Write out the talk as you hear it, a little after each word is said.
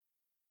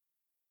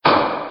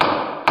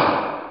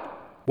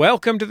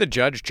Welcome to the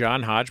Judge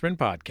John Hodgman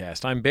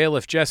podcast. I'm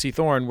bailiff Jesse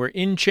Thorne. We're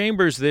in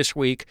chambers this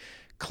week,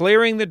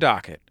 clearing the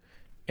docket.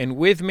 And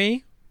with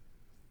me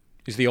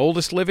is the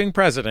oldest living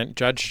president,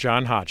 Judge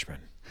John Hodgman.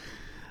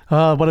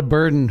 What a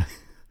burden.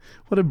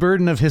 What a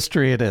burden of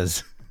history it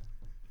is.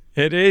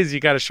 It is. You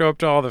got to show up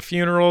to all the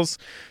funerals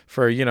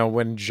for,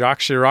 when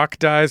Jacques Chirac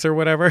dies or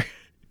whatever.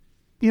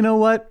 You know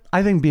what?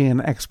 I think being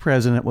an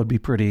ex-president would be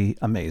pretty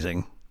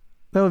amazing.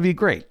 That would be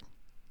great.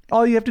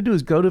 All you have to do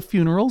is go to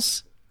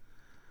funerals,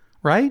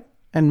 right?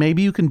 And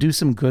maybe you can do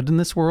some good in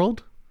this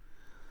world.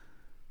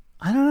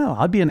 I don't know.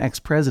 I'd be an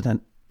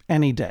ex-president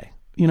any day.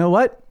 You know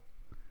what?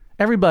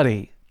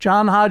 Everybody,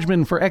 John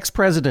Hodgman for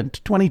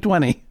ex-president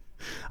 2020.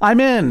 I'm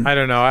in. I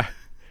don't know.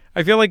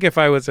 I feel like if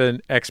I was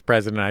an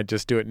ex-president, I'd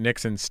just do it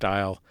Nixon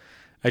style.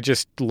 I'd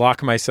just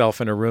lock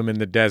myself in a room in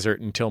the desert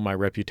until my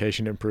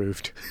reputation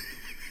improved.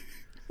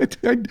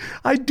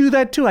 I'd do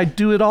that too. I'd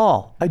do it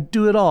all.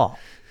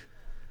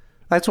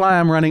 That's why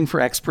I'm running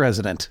for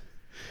ex-president.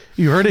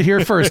 You heard it here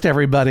first,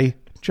 everybody.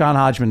 John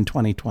Hodgman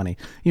 2020.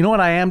 You know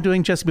what I am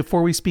doing, Jesse,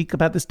 before we speak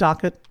about this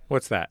docket?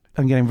 What's that?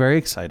 I'm getting very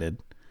excited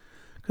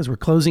because we're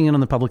closing in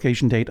on the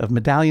publication date of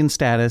Medallion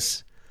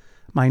Status,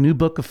 my new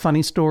book of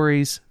funny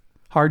stories,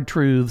 hard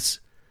truths,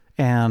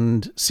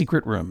 and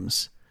secret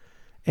rooms.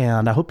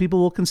 And I hope people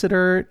will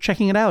consider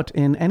checking it out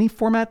in any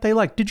format they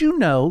like. Did you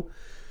know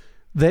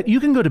that you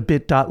can go to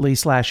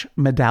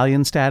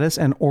bit.ly/medallion status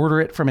and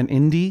order it from an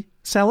indie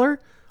seller,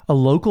 a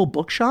local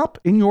bookshop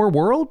in your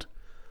world?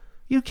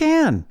 You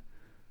can.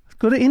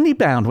 Go to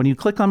IndieBound. When you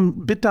click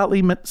on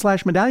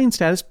bit.ly/medallion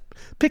status,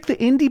 pick the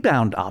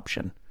IndieBound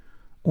option.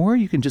 Or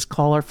you can just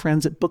call our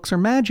friends at Books Are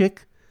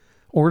Magic,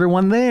 order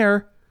one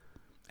there,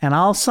 and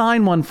I'll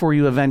sign one for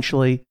you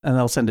eventually, and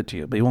they'll send it to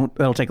you. But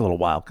it'll take a little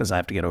while because I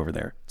have to get over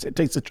there. I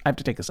have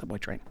to take a subway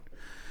train.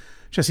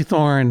 Jesse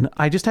Thorne,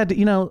 I just had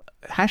to,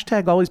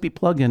 hashtag always be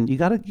plug-in. You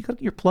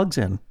got your plugs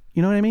in.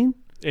 You know what I mean?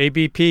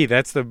 ABP,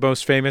 that's the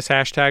most famous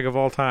hashtag of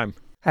all time.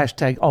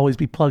 Hashtag always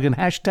be plug-in.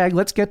 Hashtag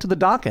let's get to the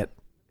docket.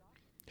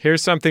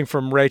 Here's something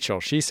from Rachel.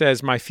 She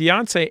says, my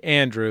fiance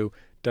Andrew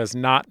does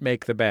not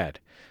make the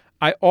bed.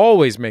 I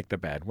always make the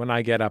bed when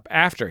I get up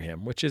after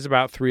him, which is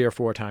about 3 or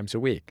 4 times a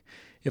week.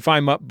 If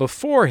I'm up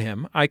before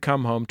him, I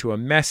come home to a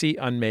messy,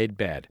 unmade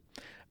bed.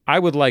 I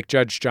would like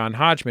Judge John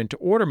Hodgman to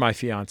order my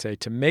fiancé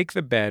to make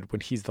the bed when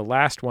he's the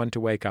last one to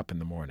wake up in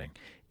the morning.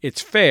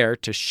 It's fair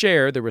to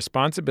share the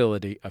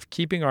responsibility of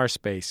keeping our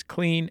space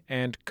clean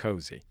and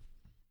cozy.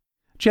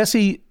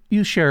 Jesse,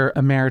 you share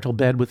a marital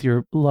bed with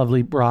your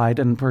lovely bride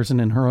and person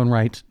in her own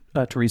right,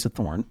 Teresa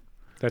Thorne.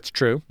 That's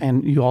true.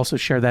 And you also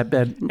share that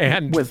bed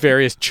and with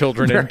various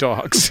children and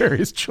dogs.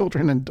 Various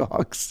children and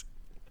dogs.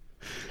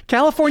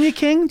 California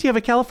King? Do you have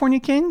a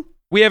California King?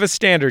 We have a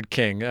standard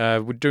king.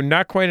 We do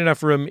not quite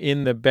enough room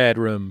in the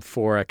bedroom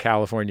for a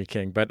California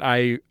King. But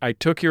I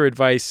took your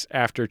advice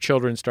after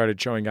children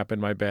started showing up in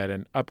my bed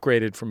and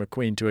upgraded from a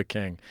queen to a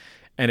king.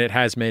 And it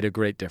has made a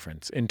great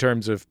difference in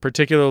terms of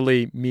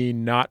particularly me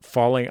not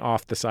falling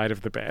off the side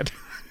of the bed.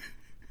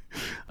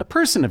 A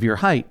person of your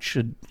height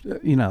should,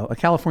 a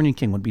California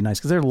King would be nice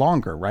because they're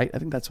longer, right? I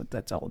think that's what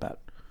that's all about.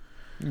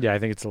 Yeah, I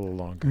think it's a little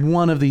longer.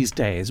 One of these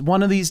days.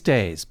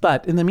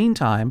 But in the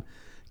meantime,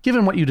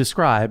 given what you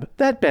describe,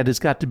 that bed has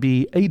got to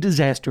be a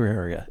disaster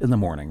area in the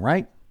morning,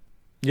 right?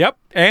 Yep.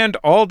 And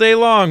all day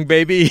long,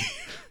 baby.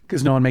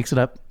 Because no one makes it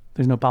up.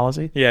 There's no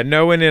policy? Yeah,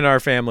 no one in our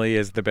family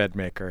is the bed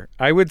maker.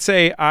 I would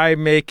say I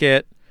make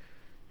it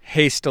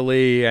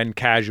hastily and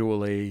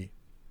casually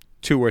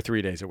 2 or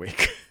 3 days a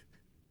week.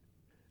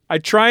 I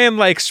try and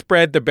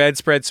spread the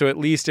bedspread so at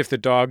least if the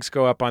dogs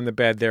go up on the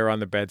bed, they're on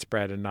the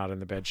bedspread and not on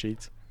the bed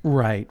sheets.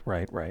 Right.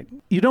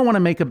 You don't want to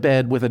make a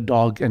bed with a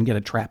dog and get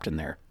it trapped in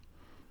there.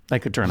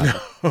 That could turn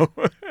out. No.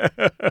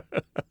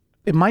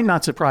 It might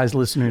not surprise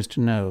listeners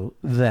to know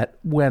that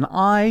when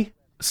I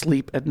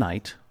sleep at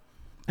night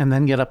and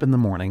then get up in the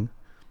morning,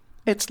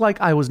 it's like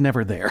I was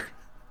never there.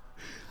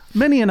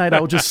 Many a night I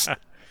will just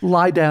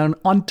lie down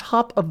on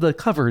top of the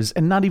covers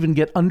and not even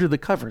get under the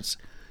covers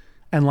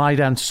and lie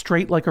down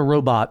straight like a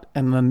robot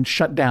and then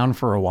shut down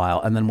for a while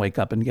and then wake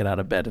up and get out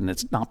of bed and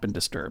it's not been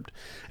disturbed.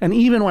 And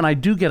even when I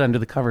do get under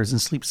the covers and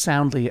sleep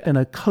soundly in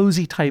a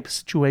cozy type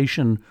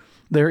situation,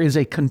 there is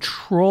a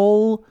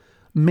control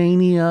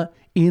mania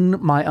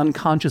in my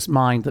unconscious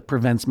mind that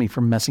prevents me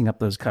from messing up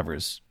those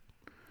covers.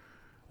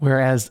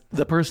 Whereas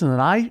the person that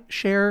I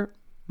share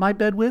my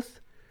bed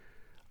with,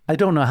 I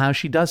don't know how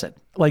she does it.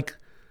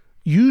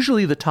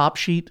 Usually the top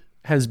sheet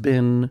has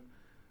been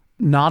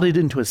knotted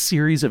into a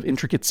series of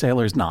intricate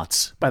sailor's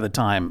knots by the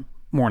time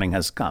morning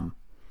has come.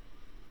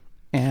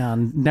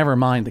 And never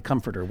mind the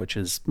comforter, which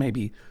is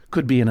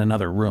could be in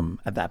another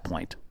room at that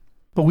point.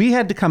 But we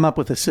had to come up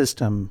with a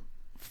system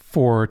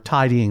for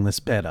tidying this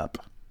bed up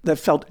that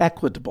felt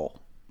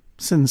equitable,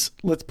 since,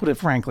 let's put it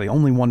frankly,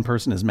 only one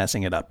person is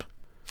messing it up.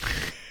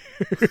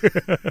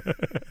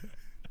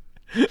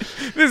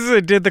 This is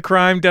a did the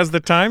crime, does the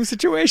time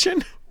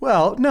situation?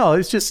 Well, no,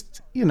 it's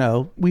just,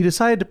 we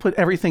decided to put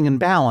everything in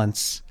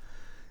balance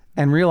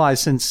and realize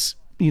since,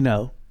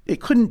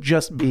 it couldn't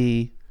just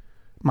be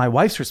my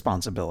wife's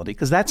responsibility,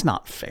 because that's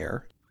not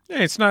fair.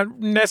 It's not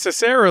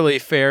necessarily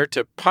fair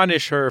to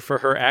punish her for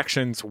her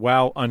actions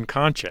while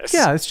unconscious.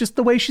 Yeah, it's just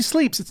the way she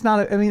sleeps. It's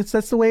not,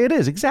 that's the way it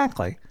is.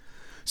 Exactly.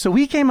 So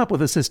we came up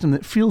with a system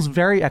that feels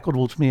very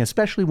equitable to me,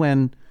 especially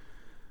when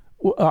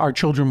our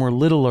children were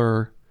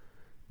littler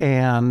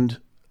and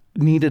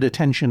needed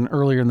attention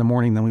earlier in the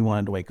morning than we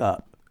wanted to wake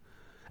up.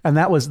 And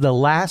that was the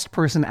last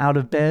person out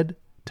of bed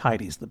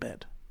tidies the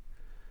bed.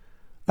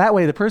 That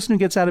way, the person who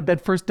gets out of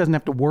bed first doesn't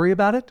have to worry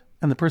about it.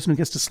 And the person who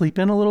gets to sleep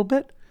in a little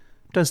bit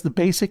does the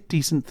basic,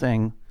 decent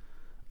thing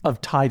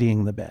of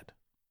tidying the bed.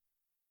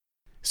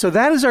 So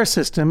that is our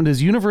system. It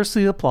is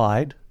universally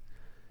applied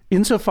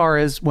insofar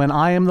as when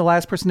I am the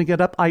last person to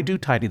get up, I do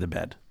tidy the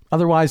bed.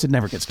 Otherwise, it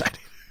never gets tidied.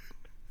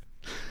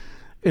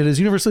 It is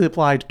universally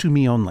applied to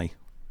me only.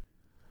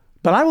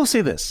 But I will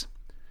say this.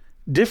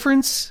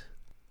 Difference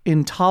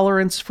in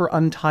tolerance for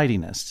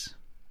untidiness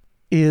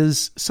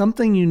is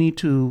something you need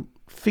to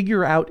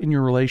figure out in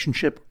your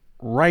relationship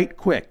right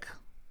quick.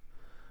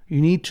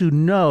 You need to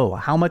know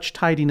how much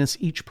tidiness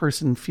each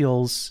person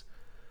feels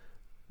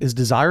is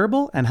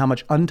desirable and how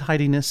much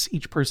untidiness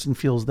each person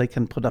feels they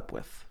can put up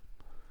with.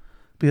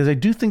 Because I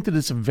do think that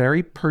it's a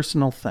very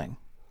personal thing.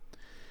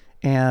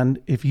 And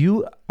if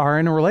you are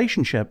in a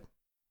relationship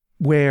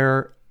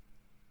where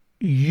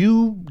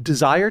you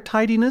desire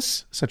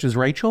tidiness, such as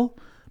Rachel,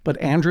 but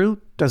Andrew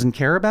doesn't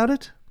care about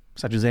it,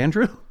 such as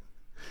Andrew,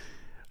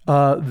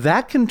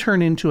 that can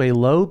turn into a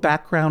low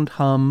background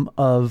hum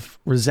of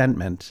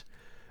resentment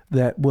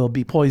that will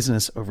be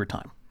poisonous over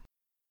time.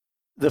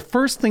 The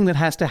first thing that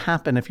has to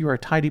happen if you are a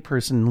tidy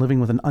person living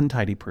with an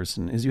untidy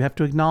person is you have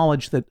to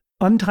acknowledge that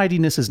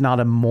untidiness is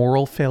not a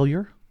moral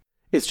failure.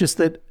 It's just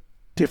that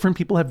different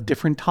people have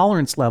different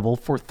tolerance level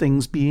for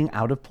things being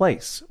out of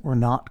place or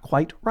not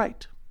quite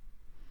right.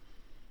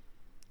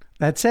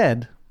 That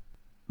said,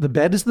 the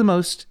bed is the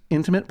most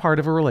intimate part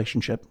of a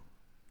relationship.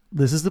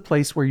 This is the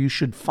place where you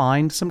should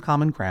find some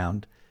common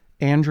ground.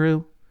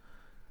 Andrew,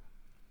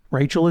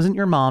 Rachel isn't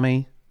your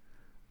mommy.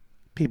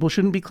 People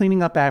shouldn't be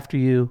cleaning up after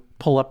you.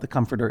 Pull up the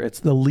comforter. It's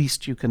the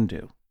least you can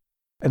do.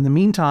 In the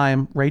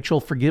meantime,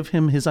 Rachel, forgive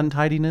him his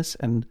untidiness,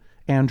 and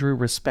Andrew,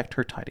 respect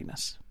her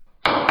tidiness.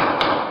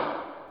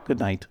 Good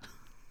night.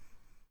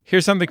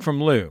 Here's something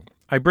from Lou.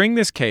 I bring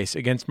this case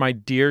against my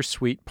dear,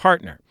 sweet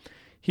partner.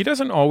 He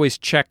doesn't always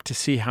check to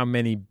see how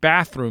many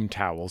bathroom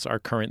towels are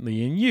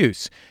currently in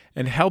use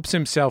and helps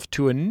himself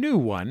to a new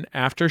one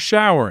after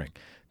showering.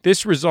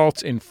 This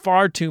results in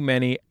far too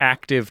many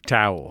active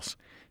towels.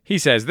 He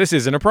says this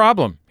isn't a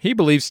problem. He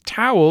believes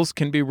towels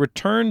can be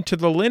returned to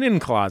the linen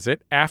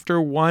closet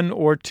after 1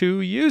 or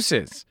 2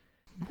 uses.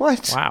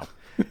 What? Wow.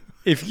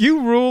 If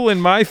you rule in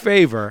my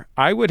favor,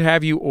 I would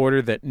have you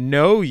order that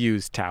no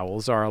used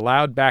towels are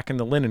allowed back in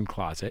the linen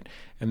closet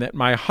and that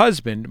my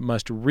husband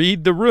must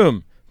read the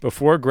room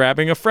before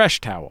grabbing a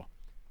fresh towel.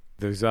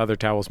 Those other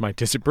towels might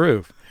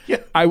disapprove. Yeah.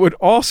 I would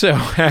also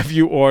have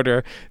you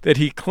order that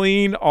he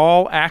clean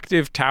all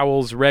active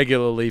towels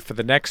regularly for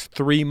the next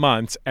 3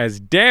 months as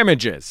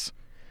damages.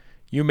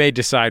 You may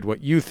decide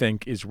what you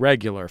think is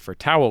regular for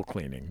towel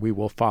cleaning. We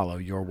will follow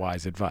your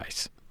wise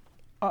advice.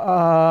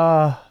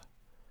 There's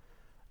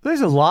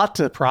a lot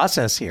to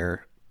process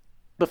here.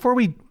 Before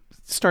we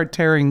start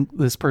tearing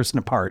this person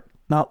apart,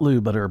 not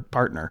Lou, but her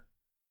partner,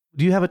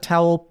 do you have a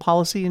towel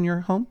policy in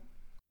your home?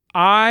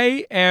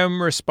 I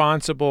am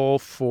responsible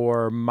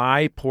for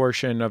my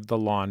portion of the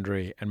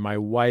laundry, and my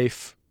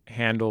wife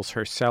handles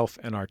herself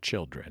and our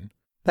children.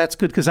 That's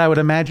good, because I would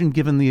imagine,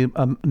 given the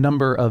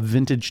number of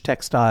vintage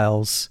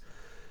textiles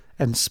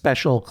and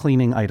special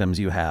cleaning items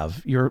you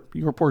have, your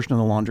portion of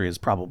the laundry is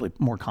probably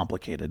more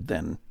complicated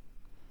than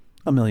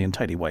a million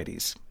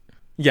tighty-whities.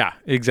 Yeah,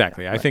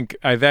 exactly. Yeah, I think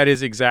that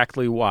is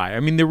exactly why. I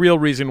mean, the real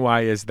reason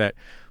why is that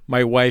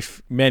my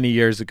wife many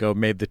years ago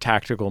made the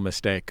tactical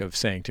mistake of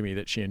saying to me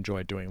that she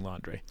enjoyed doing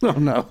laundry. Oh,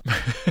 no.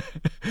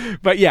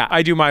 But yeah,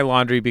 I do my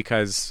laundry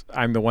because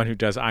I'm the one who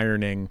does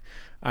ironing.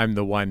 I'm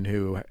the one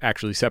who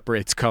actually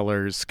separates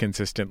colors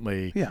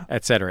consistently,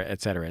 et cetera,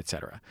 et cetera, et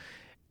cetera.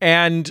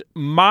 And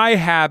my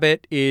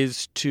habit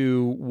is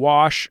to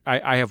wash.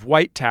 I have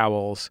white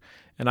towels,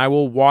 and I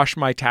will wash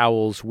my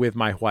towels with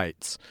my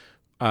whites,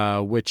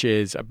 which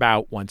is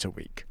about once a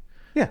week.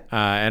 Yeah.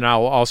 And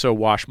I'll also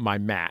wash my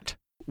mat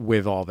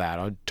with all that.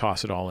 I'll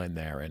toss it all in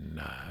there and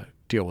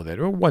deal with it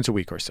once a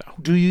week or so.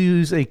 Do you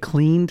use a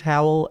clean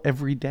towel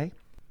every day?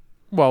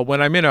 Well,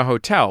 when I'm in a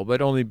hotel,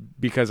 but only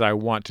because I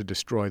want to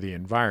destroy the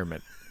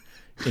environment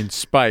in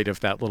spite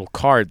of that little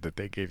card that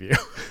they give you.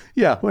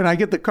 Yeah, when I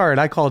get the card,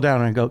 I call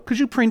down and I go, could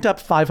you print up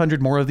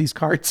 500 more of these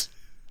cards?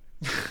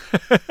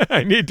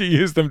 I need to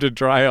use them to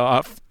dry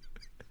off.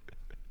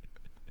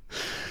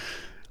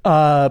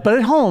 But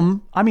at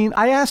home, I mean,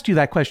 I asked you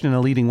that question in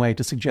a leading way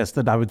to suggest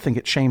that I would think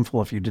it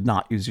shameful if you did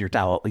not use your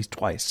towel at least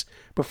twice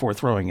before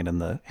throwing it in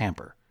the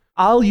hamper.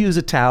 I'll use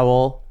a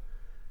towel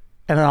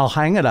and then I'll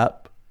hang it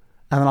up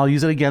and then I'll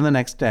use it again the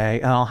next day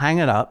and I'll hang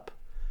it up.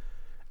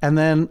 And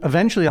then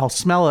eventually I'll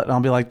smell it and I'll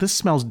be like, this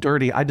smells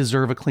dirty. I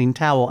deserve a clean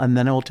towel. And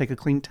then I will take a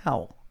clean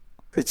towel.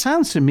 It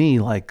sounds to me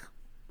like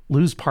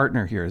Lou's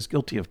partner here is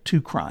guilty of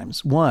 2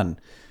 crimes. 1,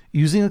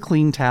 using a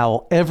clean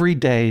towel every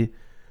day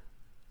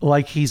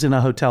like he's in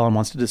a hotel and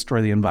wants to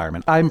destroy the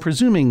environment. I'm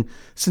presuming,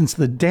 since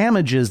the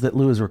damages that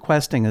Lou is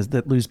requesting is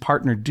that Lou's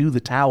partner do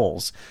the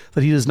towels,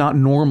 that he does not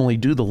normally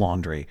do the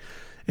laundry.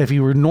 If he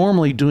were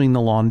normally doing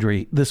the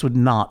laundry, this would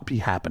not be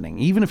happening.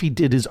 Even if he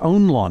did his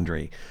own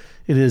laundry,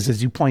 it is,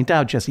 as you point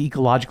out, Jesse,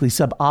 ecologically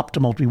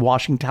suboptimal to be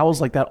washing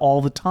towels like that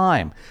all the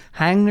time.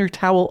 Hang your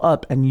towel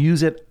up and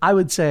use it, I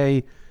would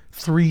say,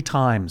 3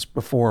 times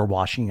before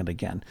washing it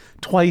again.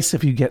 Twice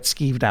if you get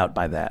skeeved out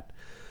by that.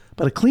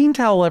 But a clean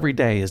towel every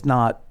day is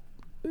not...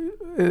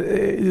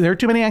 there are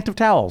too many active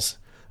towels,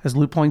 as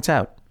Lou points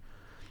out.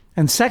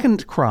 And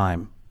second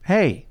crime,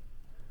 hey,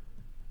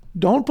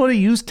 don't put a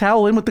used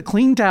towel in with the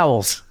clean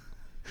towels.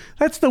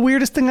 That's the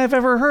weirdest thing I've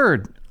ever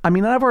heard. I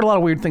mean, I've heard a lot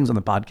of weird things on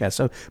the podcast,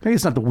 so maybe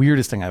it's not the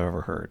weirdest thing I've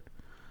ever heard.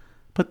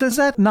 But does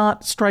that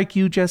not strike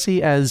you,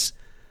 Jesse, as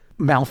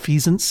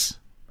malfeasance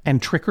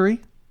and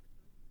trickery?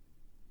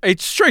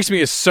 It strikes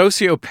me as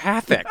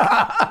sociopathic.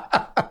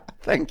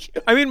 Thank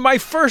you. I mean, my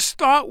first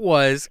thought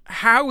was,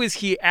 how is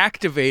he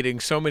activating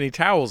so many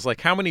towels?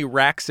 Like, how many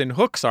racks and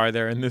hooks are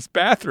there in this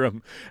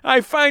bathroom?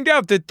 I find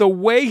out that the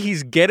way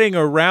he's getting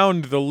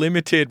around the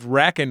limited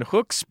rack and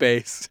hook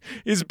space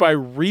is by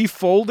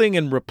refolding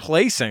and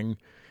replacing,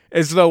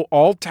 as though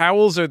all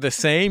towels are the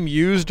same,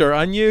 used or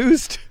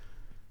unused.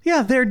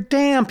 Yeah, they're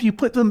damp. You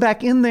put them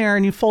back in there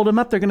and you fold them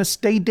up. They're going to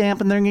stay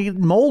damp and they're going to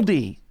get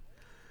moldy.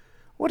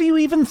 What are you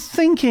even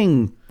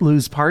thinking,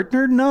 Lou's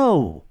partner?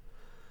 No.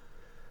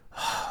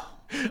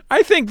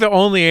 I think the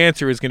only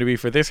answer is going to be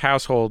for this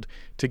household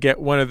to get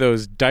one of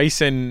those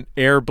Dyson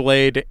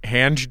Airblade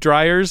hand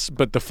dryers,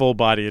 but the full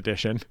body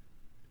edition.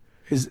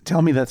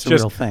 Tell me that's a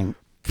real thing.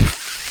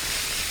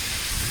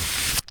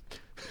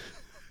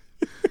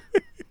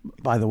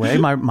 By the way,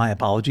 my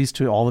apologies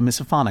to all the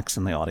misophonics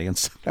in the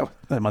audience.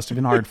 That must have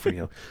been hard for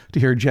you to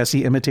hear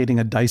Jesse imitating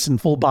a Dyson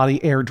full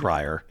body air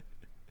dryer.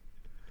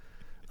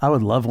 I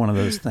would love one of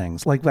those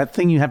things. Like that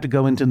thing you have to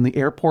go into in the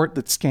airport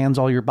that scans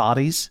all your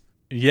bodies.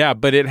 Yeah,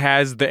 but it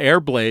has the air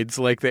blades,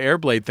 like the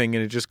Airblade thing,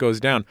 and it just goes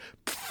down.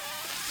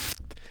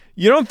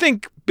 You don't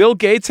think Bill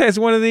Gates has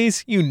one of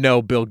these? You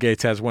know Bill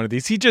Gates has one of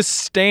these. He just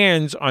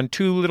stands on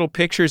 2 little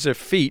pictures of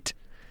feet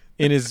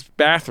in his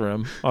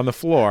bathroom on the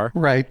floor.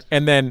 Right.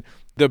 And then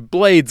the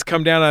blades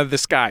come down out of the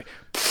sky.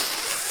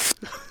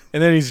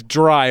 And then he's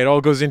dry. It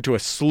all goes into a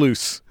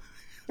sluice.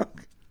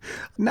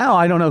 Now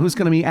I don't know who's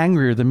going to be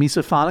angrier, the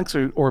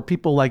misophonics or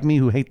people like me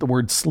who hate the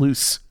word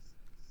sluice.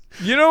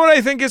 You know what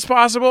I think is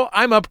possible?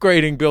 I'm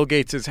upgrading Bill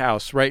Gates'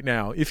 house right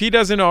now. If he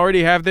doesn't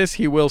already have this,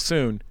 he will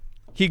soon.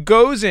 He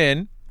goes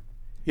in.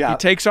 Yeah. He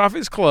takes off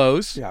his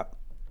clothes. Yeah.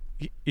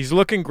 He's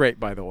looking great,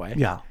 by the way.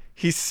 Yeah.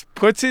 He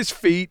puts his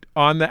feet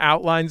on the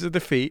outlines of the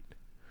feet.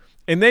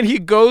 And then he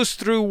goes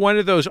through one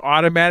of those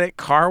automatic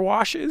car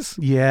washes.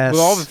 Yes.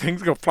 With all the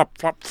things go flop,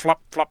 flop,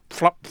 flop, flop,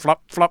 flop,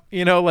 flop, flop.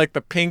 You know, like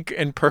the pink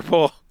and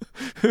purple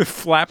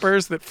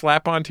flappers that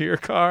flap onto your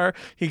car.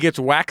 He gets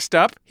waxed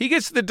up. He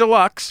gets the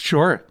deluxe.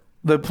 Sure.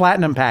 The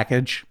platinum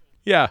package.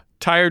 Yeah.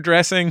 Tire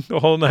dressing,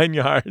 the whole 9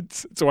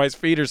 yards. That's why his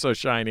feet are so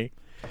shiny.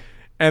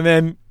 And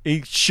then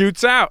he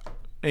shoots out.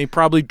 And he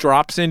probably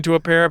drops into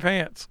a pair of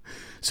pants.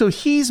 So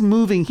he's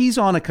moving. He's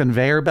on a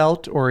conveyor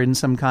belt or in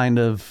some kind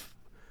of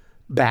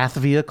bath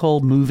vehicle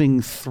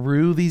moving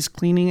through these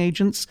cleaning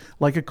agents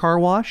like a car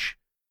wash?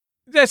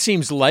 That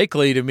seems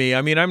likely to me.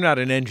 I mean, I'm not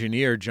an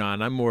engineer,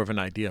 John. I'm more of an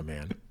idea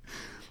man.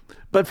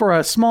 But for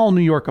a small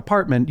New York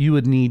apartment, you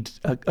would need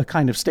a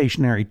kind of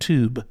stationary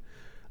tube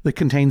that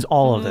contains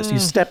all of this. You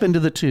step into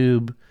the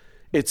tube,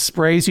 it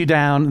sprays you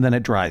down, and then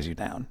it dries you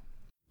down.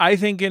 I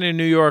think in a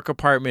New York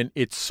apartment,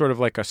 it's sort of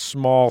like a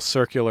small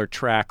circular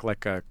track,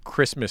 like a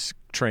Christmas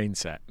train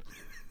set.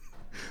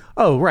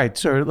 Oh, right.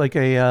 So like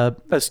a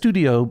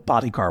studio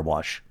body car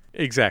wash.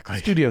 Exactly.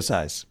 Studio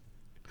size.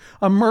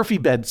 A Murphy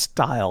bed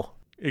style.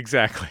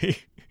 Exactly.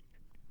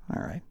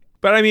 All right.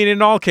 But I mean,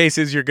 in all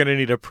cases, you're going to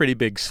need a pretty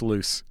big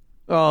sluice.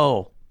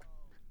 Oh.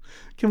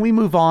 Can we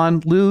move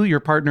on? Lou, your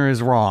partner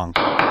is wrong.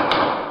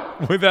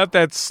 Without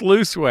that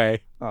sluice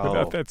way. Oh.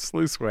 Without that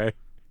sluice way.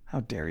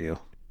 How dare you?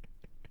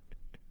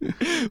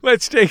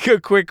 Let's take a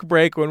quick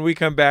break. When we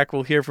come back,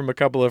 we'll hear from a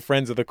couple of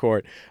friends of the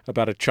court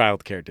about a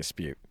childcare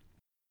dispute.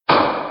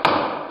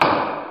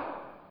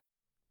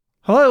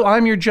 Hello,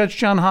 I'm your Judge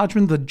John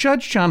Hodgman. The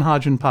Judge John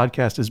Hodgman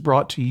podcast is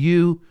brought to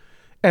you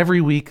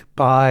every week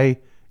by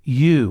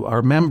you,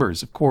 our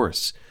members, of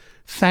course.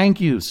 Thank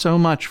you so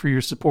much for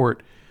your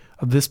support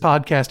of this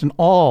podcast and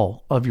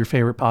all of your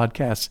favorite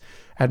podcasts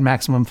at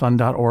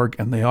MaximumFun.org,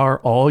 and they are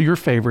all your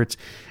favorites.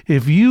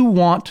 If you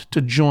want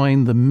to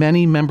join the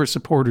many member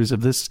supporters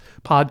of this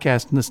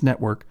podcast and this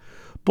network,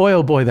 boy,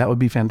 oh boy, that would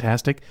be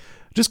fantastic.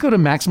 Just go to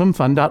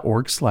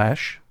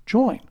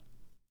MaximumFun.org/join.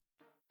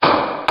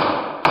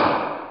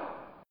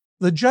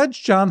 The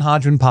Judge John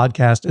Hodgman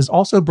podcast is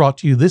also brought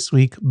to you this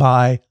week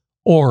by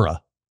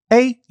Aura.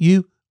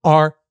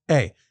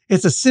 A-U-R-A.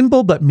 It's a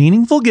simple but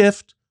meaningful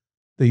gift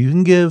that you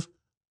can give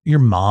your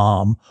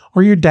mom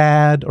or your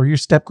dad or your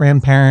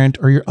step-grandparent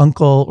or your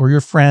uncle or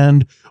your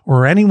friend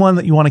or anyone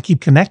that you want to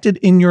keep connected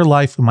in your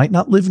life who might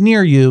not live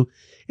near you,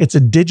 it's a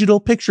digital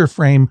picture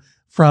frame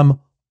from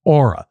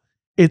Aura.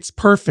 It's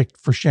perfect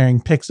for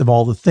sharing pics of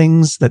all the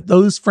things that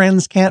those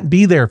friends can't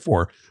be there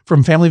for,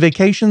 from family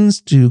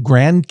vacations to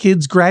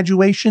grandkids'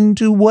 graduation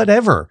to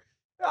whatever.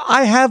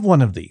 I have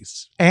one of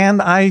these,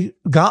 and I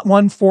got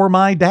one for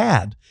my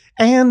dad,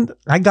 and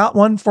I got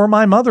one for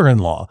my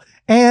mother-in-law,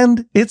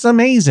 and it's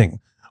amazing.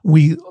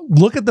 We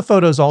look at the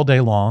photos all day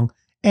long,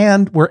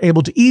 and we're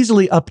able to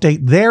easily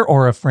update their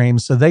Aura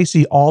frames so they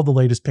see all the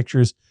latest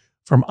pictures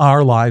from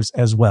our lives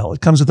as well.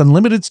 It comes with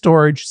unlimited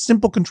storage,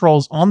 simple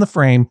controls on the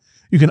frame.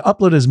 You can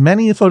upload as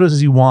many photos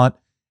as you want,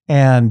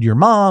 and your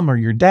mom or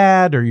your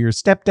dad or your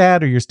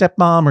stepdad or your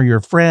stepmom or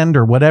your friend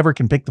or whatever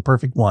can pick the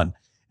perfect one.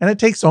 And it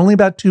takes only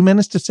about 2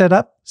 minutes to set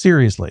up.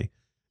 Seriously.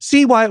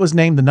 See why it was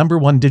named the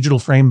 #1 digital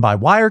frame by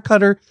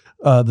Wirecutter,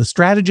 The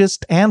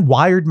Strategist, and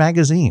Wired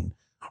Magazine.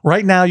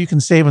 Right now, you can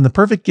save on the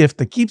perfect gift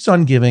that keeps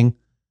on giving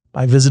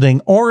by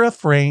visiting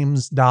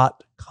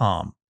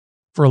auraframes.com.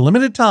 For a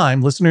limited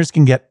time, listeners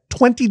can get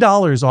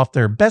 $20 off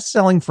their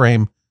best-selling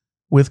frame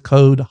with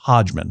code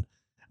Hodgman.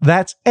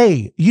 That's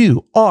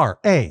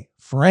AURA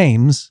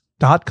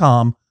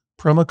frames.com,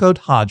 promo code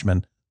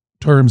Hodgman.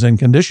 Terms and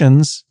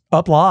conditions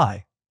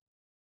apply.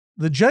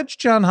 The Judge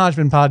John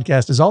Hodgman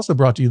podcast is also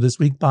brought to you this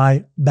week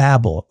by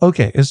Babbel.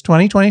 Okay, it's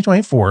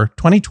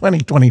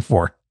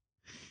 2020-24.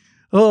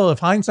 Oh, if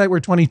hindsight were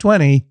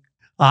 2020,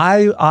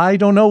 I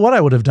don't know what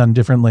I would have done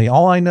differently.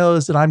 All I know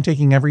is that I'm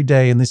taking every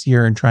day in this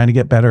year and trying to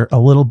get better a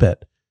little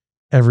bit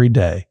every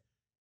day.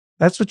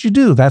 That's what you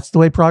do. That's the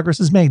way progress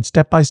is made,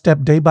 step by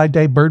step, day by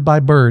day, bird by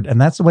bird.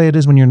 And that's the way it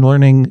is when you're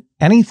learning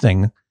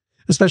anything,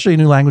 especially a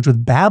new language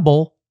with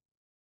Babbel.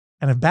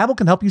 And if Babbel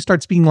can help you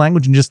start speaking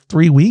language in just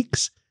 3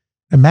 weeks,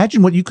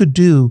 imagine what you could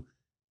do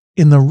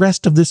in the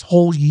rest of this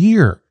whole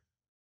year.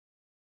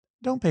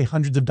 Don't pay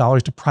hundreds of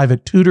dollars to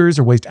private tutors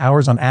or waste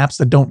hours on apps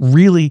that don't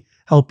really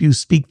help you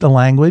speak the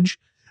language.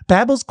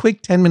 Babbel's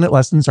quick 10-minute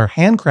lessons are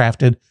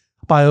handcrafted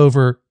by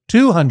over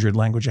 200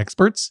 language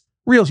experts,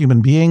 real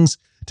human beings,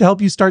 to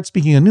help you start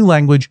speaking a new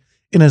language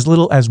in as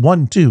little as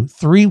 1, 2,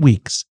 3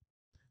 weeks.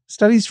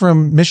 Studies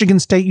from Michigan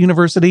State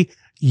University,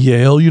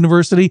 Yale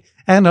University,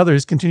 and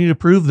others continue to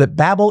prove that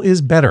Babbel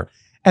is better.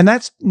 And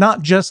that's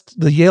not just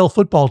the Yale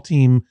football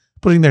team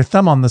putting their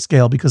thumb on the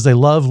scale because they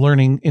love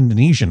learning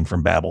Indonesian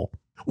from Babbel.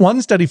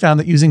 One study found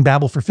that using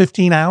Babbel for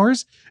 15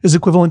 hours is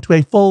equivalent to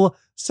a full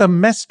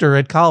semester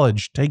at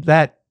college. Take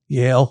that,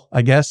 Yale,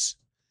 I guess.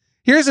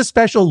 Here's a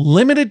special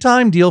limited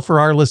time deal for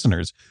our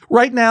listeners.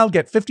 Right now,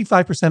 get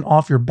 55%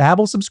 off your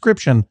Babbel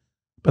subscription,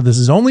 but this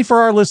is only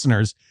for our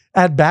listeners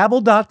at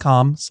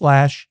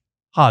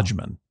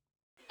babbel.com/Hodgman.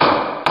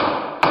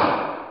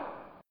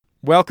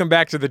 Welcome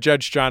back to the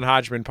Judge John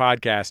Hodgman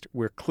podcast.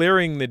 We're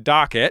clearing the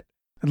docket.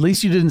 At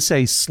least you didn't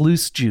say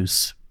sluice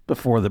juice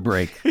before the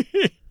break.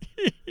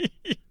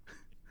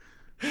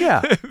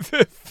 Yeah.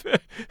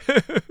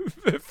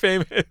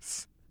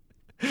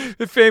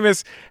 The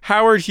famous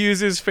Howard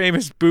Hughes's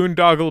famous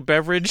boondoggle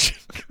beverage,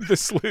 the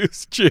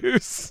sluice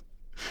juice.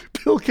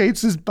 Bill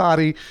Gates'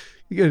 body,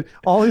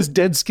 all his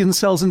dead skin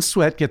cells and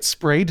sweat get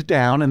sprayed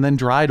down and then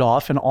dried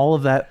off, and all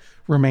of that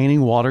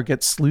remaining water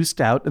gets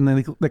sluiced out, and then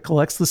it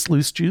collects the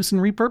sluice juice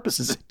and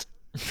repurposes it.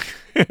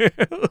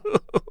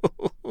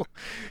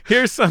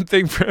 Here's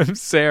something from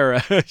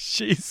Sarah.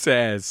 She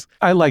says,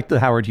 I like the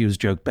Howard Hughes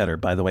joke better,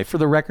 by the way. For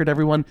the record,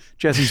 everyone,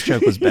 Jesse's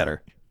joke was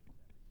better.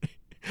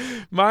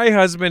 My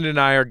husband and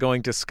I are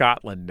going to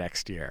Scotland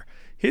next year.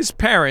 His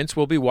parents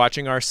will be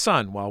watching our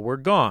son while we're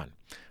gone.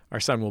 Our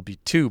son will be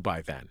 2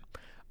 by then.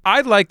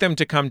 I'd like them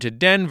to come to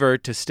Denver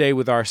to stay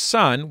with our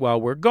son while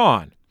we're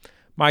gone.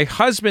 My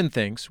husband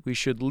thinks we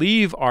should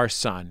leave our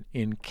son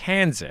in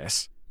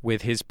Kansas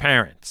with his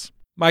parents.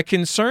 My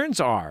concerns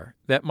are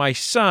that my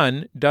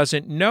son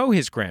doesn't know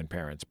his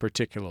grandparents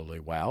particularly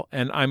well,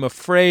 and I'm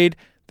afraid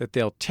that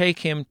they'll take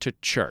him to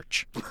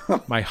church.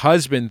 My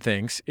husband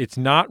thinks it's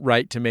not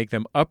right to make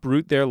them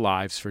uproot their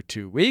lives for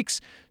 2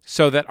 weeks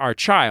so that our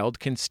child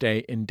can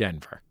stay in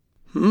Denver.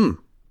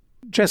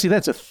 Jesse,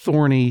 that's a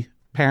thorny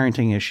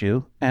parenting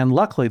issue. And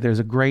luckily, there's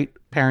a great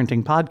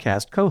parenting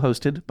podcast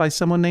co-hosted by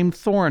someone named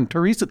Thorne,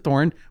 Teresa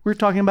Thorne. We were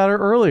talking about her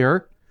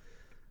earlier.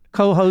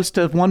 Co-host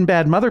of One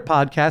Bad Mother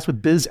podcast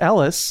with Biz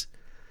Ellis.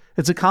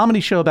 It's a comedy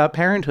show about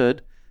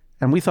parenthood,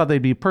 and we thought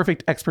they'd be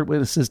perfect expert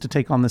witnesses to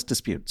take on this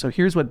dispute. So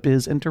here's what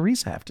Biz and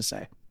Teresa have to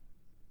say.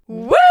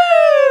 Woo!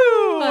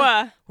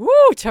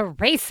 Woo,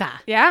 Teresa.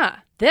 Yeah,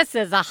 This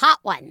is a hot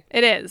one.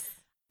 it is.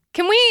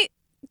 Can we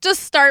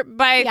just start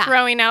by Yeah.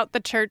 throwing out the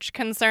church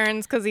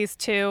concerns because he's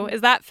 2?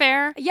 Is that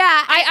fair?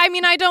 Yeah. I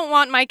mean, I don't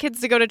want my kids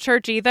to go to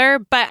church either,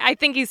 but I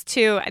think he's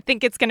 2. I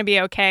think it's going to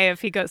be okay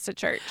if he goes to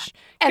church.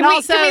 And Can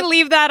also- we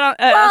leave that on,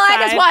 Well, aside?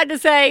 I just wanted to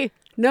say,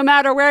 no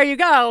matter where you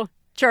go,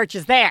 church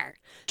is there.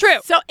 True.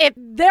 So if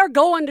they're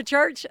going to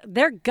church,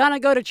 they're going to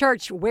go to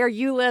church where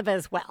you live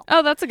as well.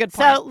 Oh, that's a good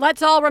point. So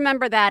let's all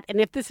remember that.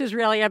 And if this is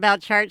really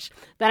about church,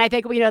 then I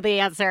think we know the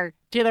answer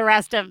to the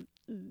rest of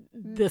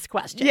this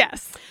question.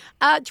 Yes.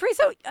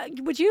 Teresa,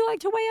 would you like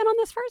to weigh in on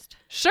this first?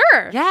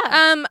 Sure.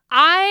 Yeah.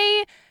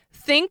 I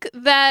think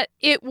that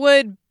it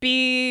would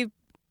be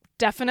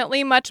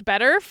definitely much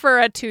better for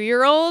a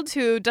 2-year-old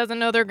who doesn't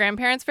know their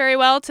grandparents very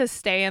well to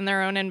stay in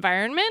their own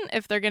environment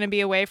if they're going to be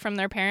away from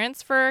their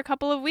parents for a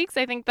couple of weeks.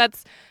 I think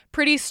that's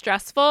pretty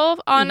stressful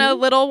on a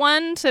little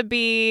one to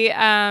be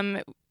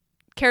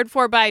cared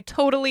for by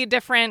totally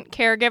different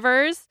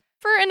caregivers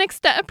for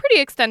a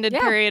pretty extended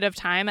period of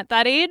time at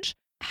that age.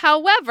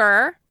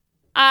 However,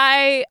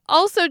 I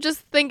also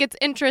just think it's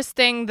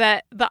interesting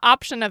that the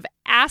option of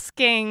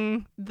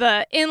asking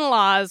the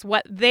in-laws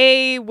what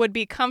they would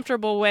be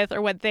comfortable with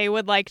or what they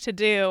would like to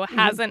do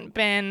hasn't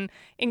been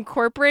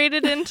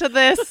incorporated into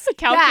this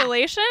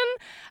calculation.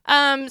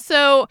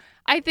 So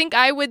I think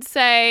I would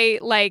say,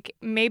 like,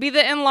 maybe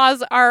the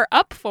in-laws are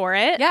up for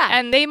it. Yeah.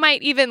 And they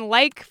might even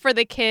like for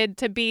the kid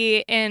to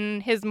be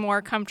in his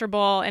more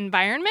comfortable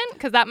environment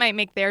because that might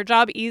make their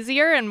job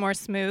easier and more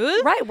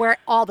smooth. Right, where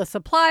all the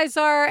supplies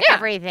are, Yeah.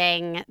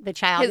 everything the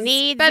child His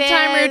needs.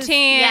 bedtime is.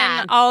 routine,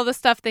 Yeah. all the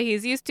stuff that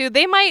he's used to.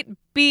 They might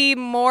be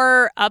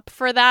more up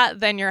for that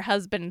than your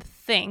husband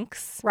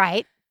thinks.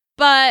 Right.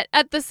 But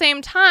at the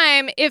same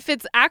time, if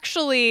it's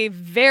actually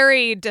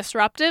very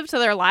disruptive to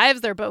their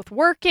lives, they're both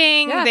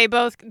working, Yeah. they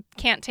both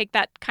can't take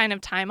that kind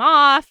of time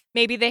off.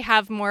 Maybe they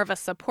have more of a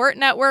support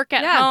network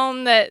at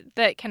home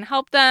that can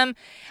help them.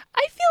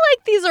 I feel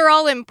like these are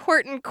all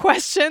important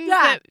questions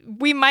that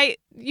you might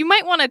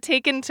want to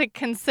take into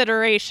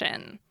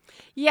consideration.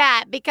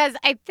 Yeah, because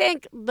I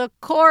think the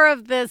core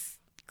of this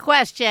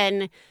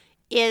question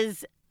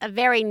is a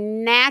very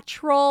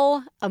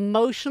natural,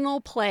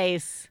 emotional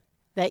place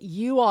that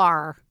you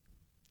are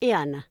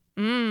in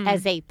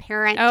as a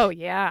parent Oh,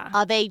 yeah.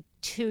 of a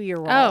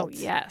 2-year-old. Oh,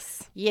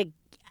 yes.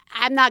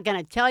 I'm not going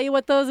to tell you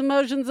what those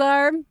emotions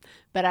are,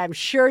 but I'm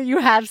sure you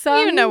have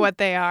some. You know what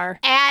they are.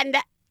 And,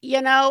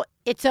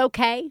 it's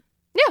okay.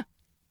 Yeah.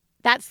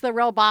 That's the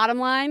real bottom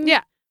line.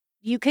 Yeah.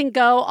 You can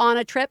go on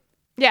a trip.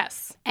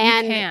 Yes,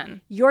 And you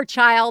can. Your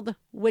child,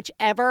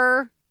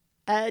 whichever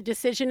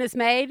decision is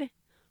made,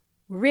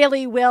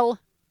 really will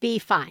be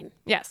fine.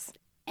 Yes.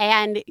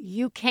 And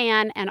you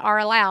can and are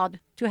allowed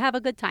to have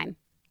a good time.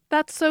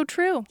 That's so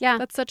true. Yeah.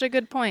 That's such a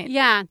good point.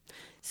 Yeah.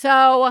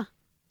 So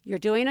you're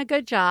doing a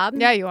good job.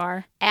 Yeah, you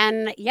are.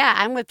 And yeah,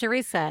 I'm with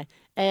Teresa.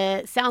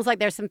 It sounds like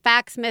there's some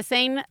facts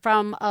missing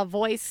from a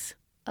voice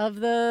of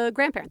the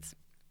grandparents.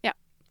 Yeah.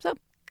 So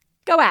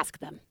go ask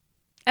them.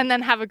 And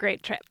then have a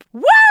great trip.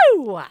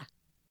 Woo!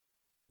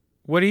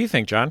 What do you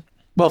think, John?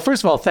 Well,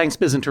 first of all, thanks,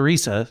 Biz and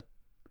Teresa.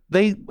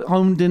 They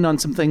honed in on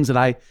some things that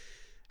I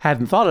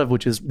hadn't thought of,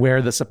 which is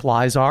where the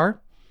supplies are,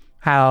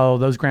 how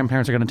those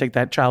grandparents are going to take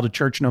that child to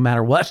church no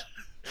matter what.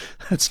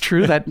 That's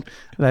true. That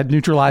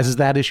neutralizes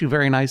that issue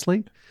very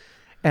nicely.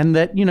 And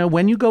that,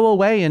 when you go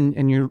away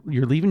and you're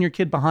leaving your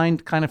kid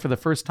behind kind of for the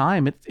first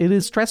time, it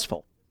is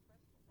stressful.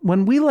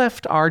 When we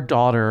left our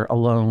daughter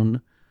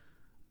alone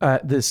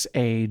at this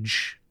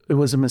age, it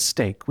was a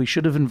mistake. We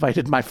should have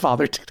invited my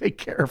father to take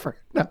care of her.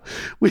 No,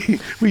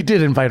 we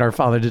did invite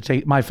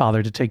my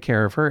father to take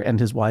care of her and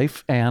his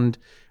wife, and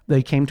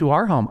they came to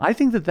our home. I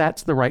think that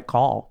that's the right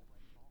call.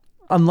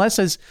 Unless,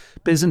 as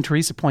Biz and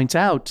Teresa points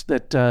out,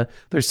 that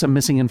there's some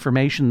missing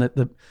information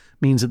that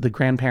means that the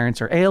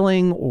grandparents are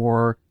ailing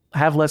or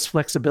have less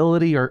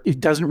flexibility, or it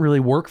doesn't really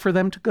work for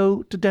them to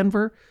go to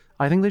Denver.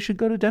 I think they should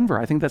go to Denver.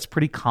 I think that's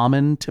pretty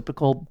common,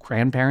 typical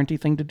grandparenting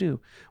thing to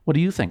do. What do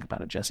you think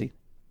about it, Jesse?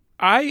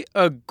 I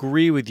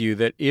agree with you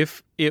that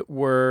if it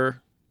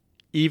were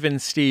even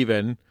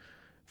Steven,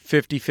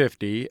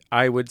 50-50,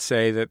 I would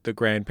say that the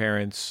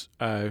grandparents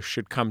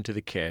should come to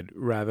the kid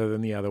rather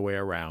than the other way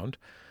around.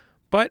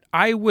 But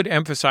I would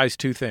emphasize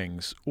two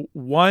things.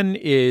 One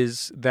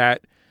is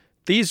that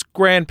these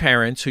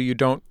grandparents who you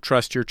don't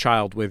trust your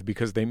child with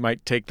because they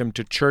might take them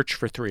to church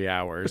for 3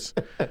 hours.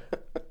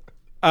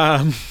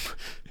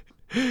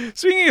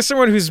 Speaking as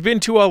someone who's been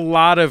to a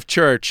lot of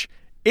church,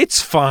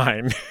 it's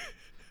fine.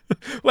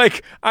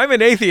 Like, I'm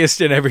an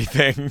atheist and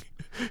everything.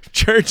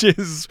 Church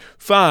is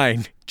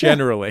fine,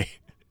 generally.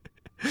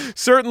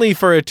 Certainly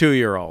for a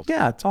 2-year-old.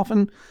 Yeah, it's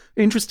often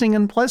interesting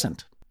and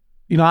pleasant.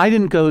 I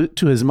didn't go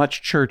to as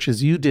much church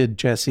as you did,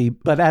 Jesse,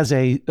 but as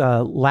a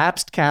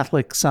lapsed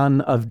Catholic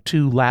son of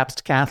 2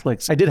 lapsed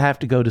Catholics, I did have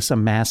to go to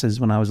some masses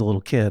when I was a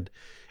little kid.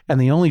 And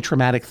the only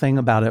traumatic thing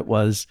about it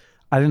was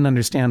I didn't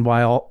understand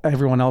why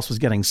everyone else was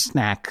getting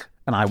snack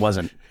and I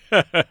wasn't.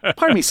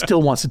 Part of me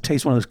still wants to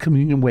taste one of those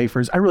communion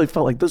wafers. I really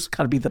felt like this has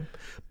got to be the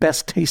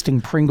best tasting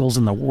Pringles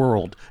in the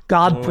world.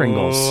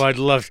 Pringles. Oh, I'd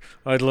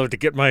love to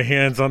get my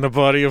hands on the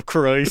body of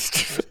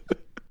Christ.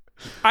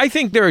 I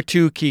think there are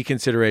 2 key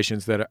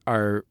considerations that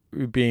are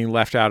being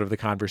left out of the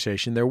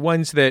conversation. They're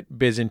ones that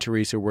Biz and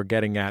Teresa were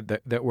getting at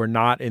that were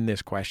not in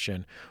this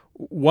question.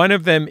 One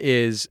of them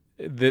is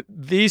that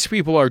these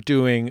people are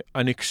doing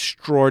an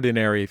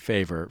extraordinary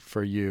favor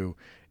for you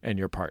and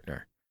your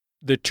partner.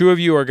 The 2 of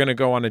you are going to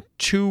go on a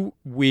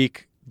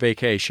 2-week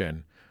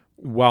vacation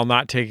while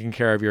not taking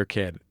care of your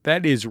kid.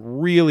 That is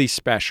really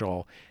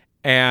special.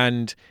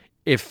 And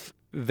if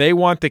they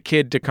want the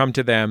kid to come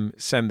to them,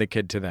 send the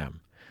kid to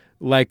them.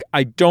 Like,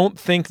 I don't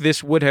think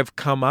this would have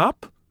come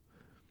up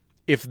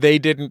if they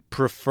didn't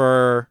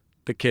prefer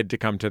the kid to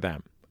come to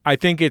them. I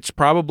think it's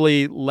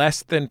probably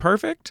less than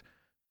perfect,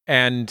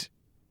 and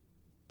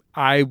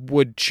I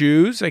would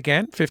choose,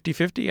 again,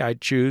 50-50.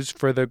 I'd choose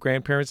for the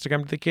grandparents to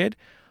come to the kid.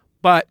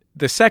 But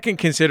the second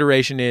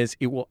consideration is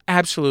it will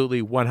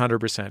absolutely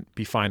 100%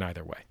 be fine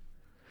either way.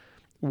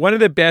 One of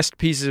the best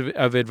pieces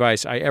of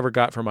advice I ever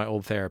got from my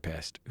old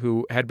therapist,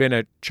 who had been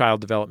a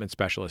child development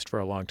specialist for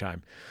a long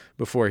time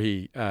before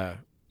he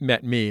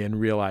met me and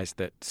realized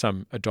that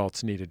some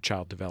adults needed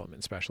child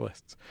development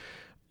specialists.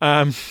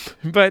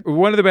 But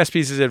one of the best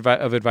pieces of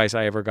advice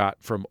I ever got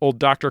from old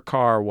Dr.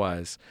 Carr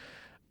was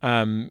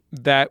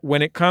that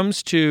when it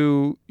comes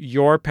to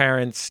your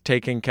parents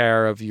taking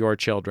care of your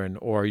children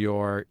or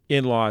your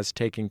in-laws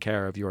taking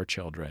care of your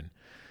children,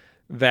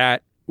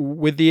 that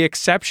with the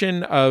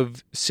exception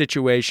of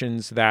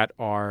situations that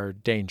are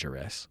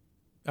dangerous,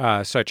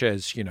 such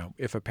as,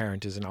 if a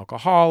parent is an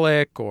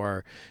alcoholic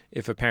or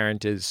if a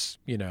parent is,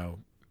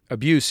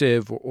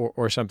 abusive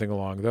or something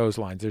along those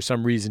lines, there's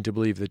some reason to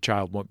believe the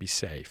child won't be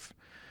safe.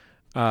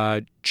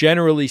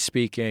 Generally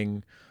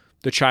speaking,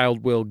 the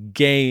child will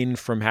gain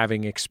from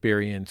having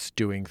experience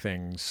doing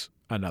things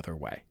another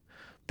way.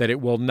 That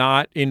it will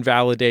not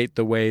invalidate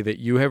the way that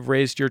you have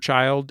raised your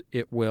child.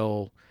 It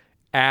will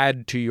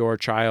add to your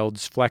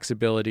child's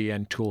flexibility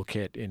and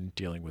toolkit in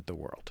dealing with the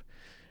world.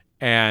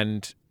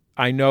 And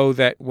I know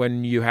that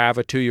when you have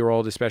a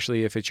 2-year-old,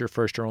 especially if it's your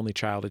first or only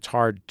child, it's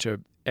hard to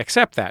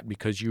accept that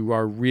because you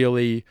are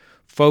really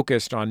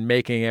focused on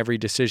making every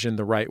decision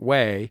the right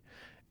way.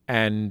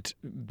 And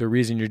the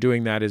reason you're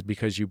doing that is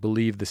because you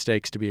believe the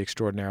stakes to be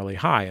extraordinarily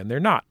high, and they're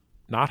not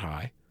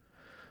high.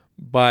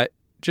 But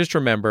just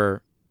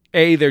remember,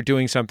 A, they're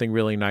doing something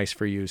really nice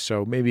for you,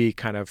 so maybe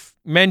kind of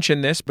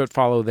mention this, but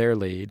follow their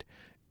lead.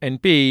 And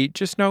B,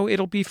 just know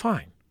it'll be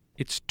fine.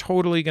 It's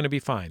totally going to be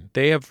fine.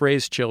 They have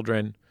raised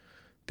children.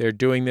 They're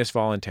doing this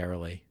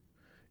voluntarily.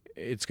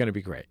 It's going to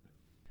be great.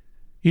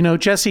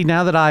 Jesse,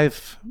 now that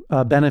I've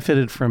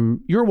benefited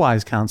from your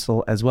wise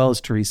counsel, as well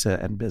as Teresa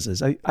and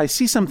Biz's, I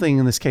see something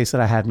in this case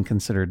that I hadn't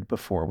considered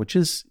before, which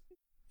is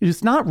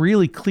it's not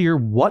really clear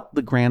what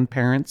the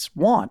grandparents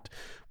want.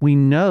 We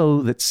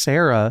know that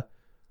Sarah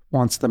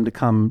wants them to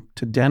come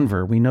to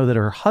Denver. We know that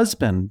her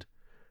husband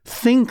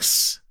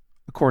thinks,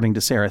 according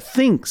to Sarah,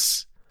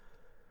 thinks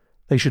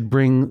they should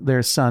bring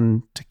their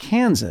son to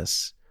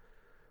Kansas.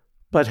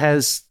 But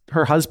has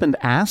her husband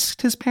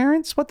asked his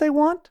parents what they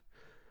want?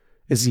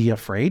 Is he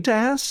afraid to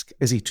ask?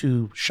 Is he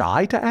too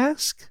shy to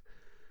ask?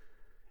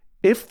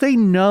 If they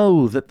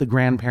know that the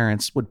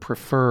grandparents would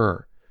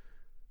prefer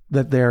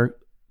that their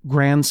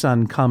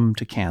grandson come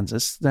to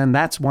Kansas, then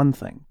that's one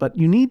thing. But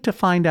you need to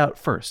find out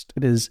first.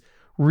 It is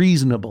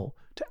reasonable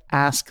to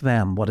ask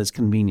them what is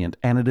convenient,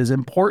 and it is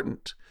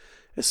important,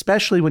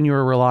 especially when you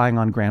are relying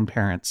on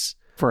grandparents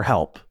for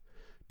help,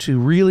 to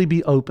really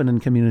be open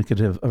and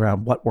communicative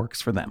around what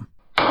works for them.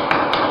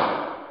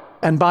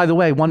 And by the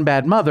way, One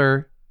Bad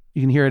Mother,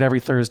 you can hear it every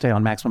Thursday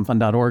on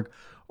MaximumFun.org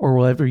or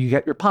wherever you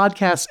get your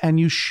podcasts, and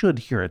you should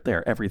hear it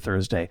there every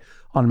Thursday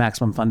on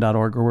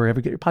MaximumFun.org or wherever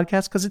you get your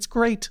podcasts because it's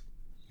great.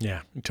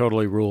 Yeah, it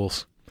totally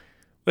rules.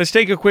 Let's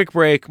take a quick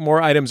break.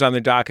 More items on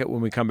the docket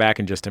when we come back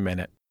in just a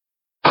minute.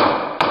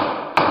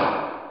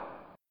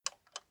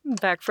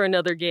 Back for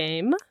another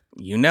game.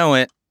 You know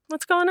it.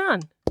 What's going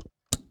on?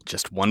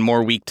 Just one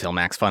more week till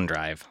Max Fun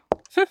Drive.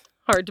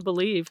 Hard to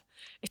believe.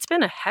 It's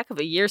been a heck of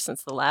a year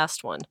since the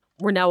last one.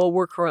 We're now a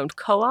worker-owned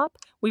co-op.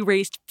 We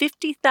raised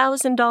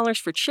 $50,000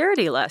 for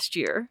charity last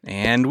year.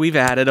 And we've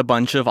added a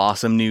bunch of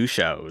awesome new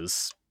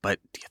shows. But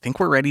do you think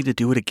we're ready to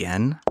do it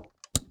again?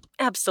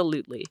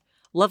 Absolutely.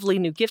 Lovely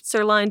new gifts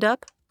are lined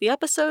up. The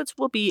episodes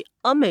will be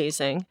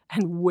amazing.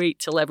 And wait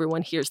till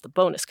everyone hears the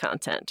bonus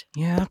content.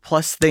 Yeah,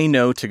 plus they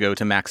know to go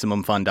to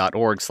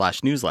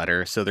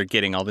MaximumFun.org/newsletter, so they're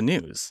getting all the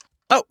news.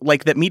 Oh,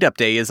 like that Meetup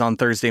Day is on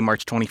Thursday,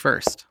 March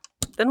 21st.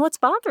 Then what's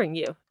bothering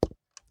you?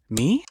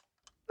 Me?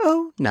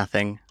 Oh,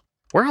 nothing.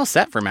 We're all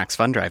set for Max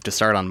Fun Drive to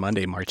start on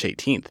Monday, March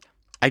 18th.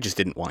 I just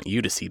didn't want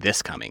you to see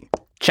this coming.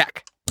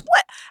 Check.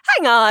 What?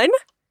 Hang on.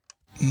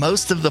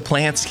 Most of the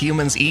plants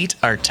humans eat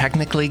are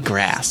technically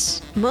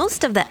grass.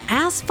 Most of the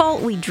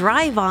asphalt we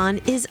drive on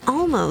is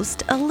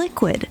almost a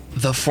liquid.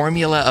 The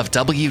formula of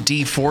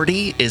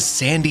WD-40 is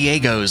San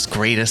Diego's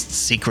greatest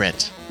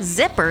secret.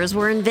 Zippers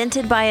were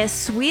invented by a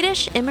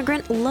Swedish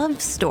immigrant love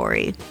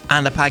story.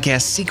 On the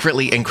podcast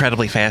Secretly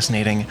Incredibly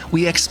Fascinating,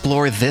 we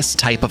explore this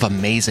type of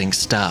amazing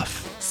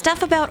stuff.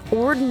 Stuff about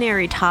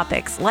ordinary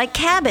topics like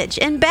cabbage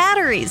and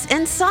batteries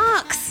and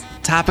socks.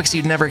 Topics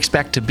you'd never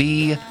expect to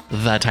be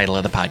the title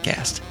of the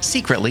podcast.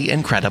 Secretly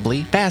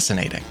Incredibly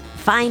Fascinating.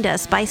 Find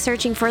us by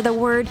searching for the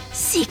word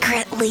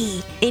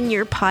secretly in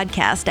your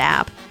podcast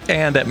app.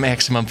 And at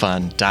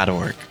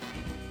MaximumFun.org.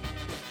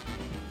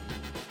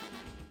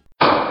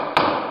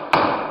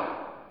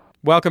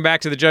 Welcome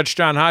back to the Judge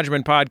John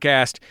Hodgman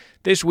podcast.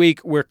 This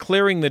week, we're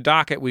clearing the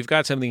docket. We've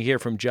got something here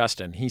from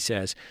Justin. He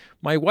says,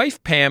 my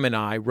wife Pam and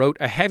I wrote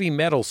a heavy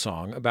metal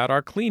song about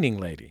our cleaning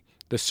lady.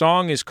 The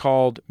song is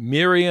called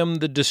Miriam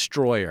the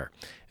Destroyer,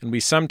 and we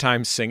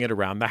sometimes sing it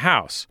around the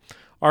house.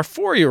 Our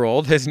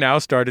 4-year-old has now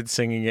started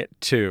singing it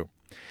too.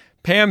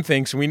 Pam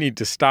thinks we need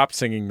to stop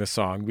singing the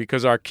song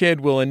because our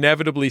kid will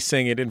inevitably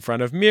sing it in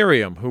front of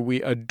Miriam, who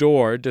we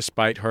adore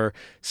despite her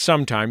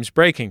sometimes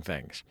breaking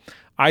things.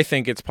 I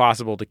think it's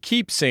possible to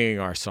keep singing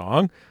our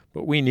song,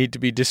 but we need to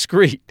be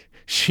discreet.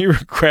 She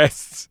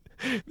requests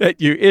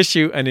that you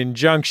issue an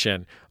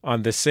injunction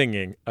on the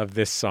singing of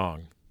this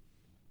song.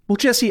 Well,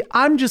 Jesse,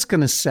 I'm just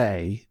going to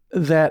say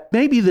that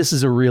maybe this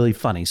is a really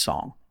funny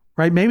song,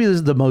 right? Maybe this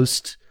is the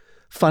most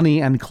funny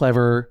and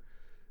clever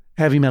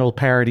heavy metal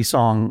parody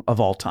song of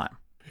all time.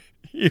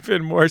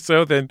 Even more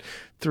so than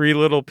Three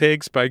Little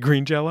Pigs by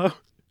Green Jello?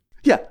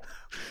 Yeah.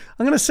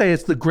 I'm going to say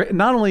it's the great,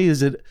 not only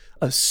is it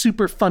a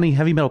super funny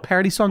heavy metal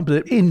parody song, but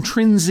it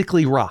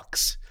intrinsically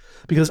rocks.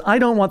 Because I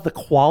don't want the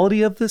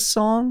quality of this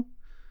song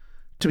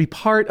to be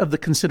part of the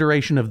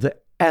consideration of the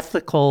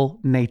ethical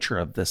nature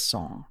of this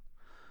song.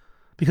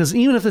 Because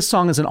even if this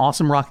song is an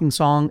awesome rocking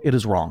song, it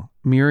is wrong.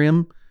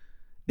 Miriam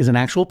is an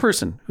actual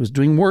person who's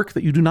doing work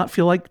that you do not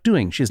feel like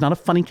doing. She is not a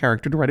funny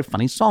character to write a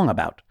funny song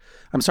about.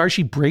 I'm sorry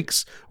she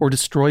breaks or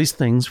destroys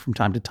things from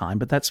time to time,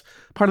 but that's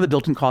part of the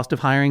built-in cost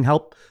of hiring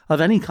help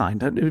of any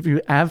kind. If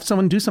you have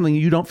someone do something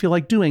you don't feel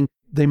like doing,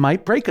 they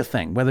might break a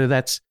thing, whether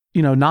that's,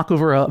 knock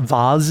over a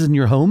vase in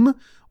your home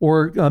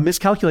or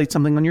miscalculate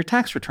something on your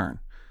tax return.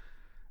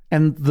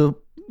 And the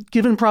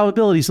given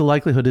probabilities, the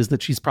likelihood is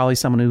that she's probably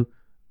someone who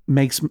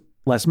makes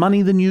less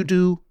money than you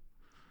do.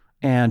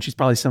 And she's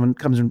probably someone who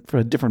comes in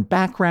from a different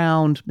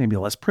background, maybe a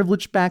less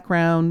privileged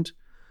background.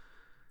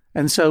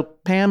 And so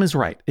Pam is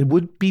right. It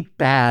would be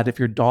bad if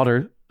your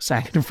daughter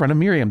sang in front of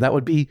Miriam. That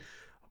would be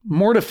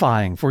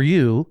mortifying for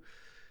you.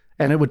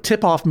 And it would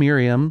tip off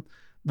Miriam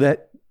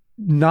that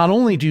not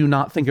only do you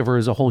not think of her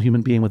as a whole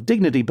human being with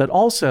dignity, but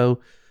also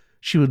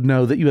she would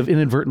know that you have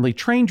inadvertently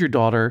trained your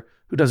daughter,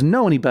 who doesn't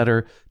know any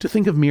better, to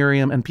think of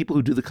Miriam and people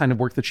who do the kind of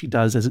work that she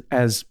does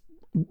as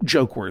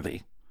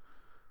joke-worthy.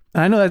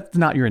 And I know that's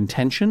not your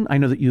intention. I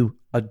know that you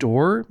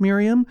adore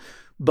Miriam,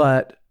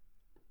 but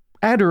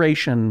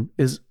adoration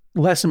is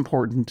less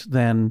important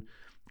than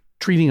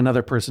treating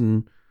another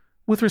person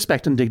with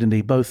respect and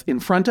dignity, both in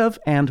front of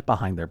and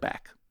behind their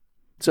back.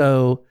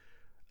 So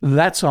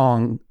that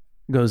song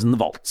goes in the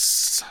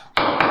vaults.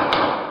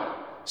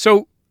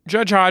 So,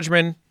 Judge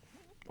Hodgman,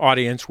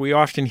 audience, we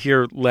often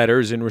hear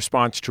letters in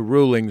response to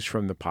rulings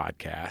from the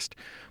podcast,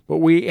 but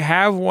we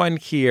have one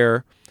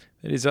here.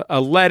 It is a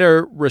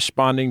letter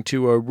responding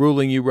to a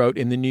ruling you wrote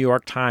in the New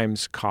York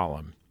Times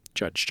column,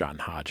 Judge John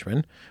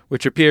Hodgman,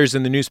 which appears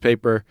in the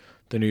newspaper,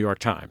 The New York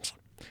Times.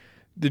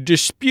 The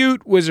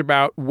dispute was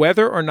about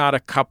whether or not a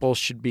couple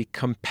should be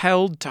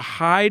compelled to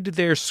hide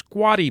their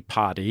squatty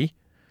potty,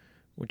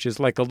 which is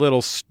like a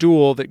little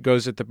stool that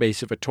goes at the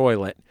base of a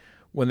toilet,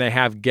 when they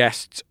have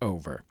guests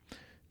over.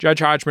 Judge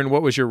Hodgman,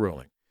 what was your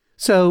ruling?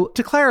 So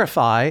to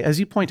clarify, as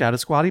you point out, a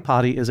squatty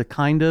potty is a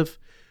kind of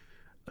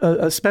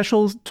a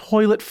special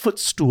toilet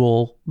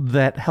footstool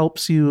that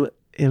helps you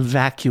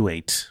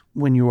evacuate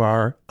when you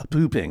are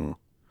pooping.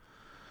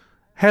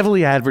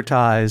 Heavily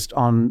advertised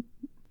on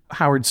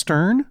Howard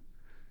Stern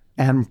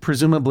and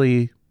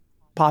presumably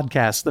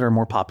podcasts that are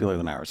more popular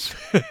than ours.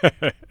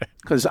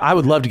 Because I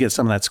would love to get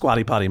some of that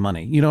squatty potty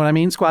money. You know what I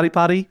mean, squatty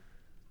potty?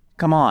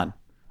 Come on.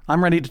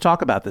 I'm ready to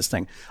talk about this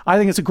thing. I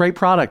think it's a great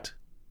product.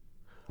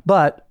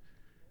 But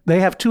they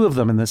have 2 of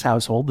them in this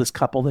household, this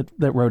couple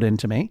that wrote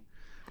into me.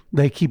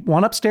 They keep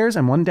one upstairs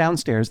and one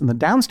downstairs. And the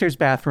downstairs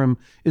bathroom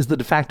is the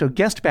de facto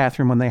guest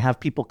bathroom when they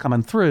have people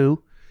coming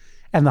through.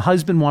 And the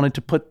husband wanted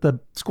to put the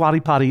squatty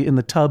potty in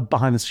the tub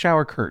behind the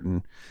shower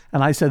curtain.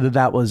 And I said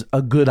that was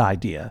a good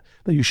idea,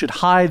 that you should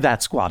hide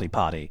that squatty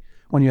potty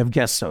when you have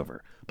guests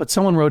over. But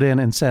someone wrote in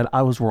and said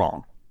I was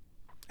wrong.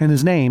 And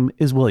his name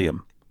is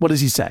William. What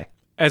does he say?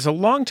 As a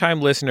longtime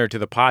listener to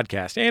the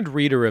podcast and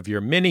reader of your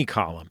mini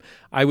column,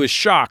 I was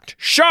shocked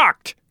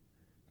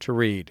to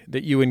read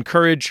that you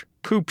encourage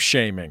poop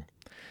shaming.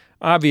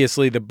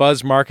 Obviously, the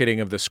buzz marketing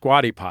of the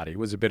squatty potty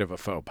was a bit of a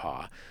faux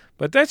pas,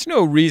 but that's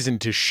no reason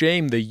to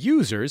shame the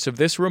users of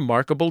this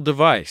remarkable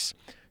device.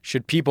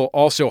 Should people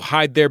also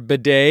hide their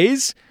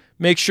bidets?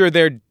 Make sure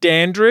their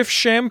dandruff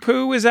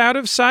shampoo is out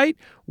of sight?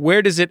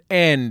 Where does it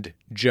end,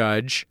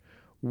 Judge?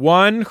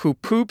 One who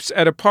poops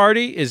at a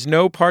party is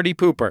no party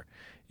pooper.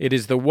 It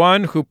is the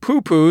one who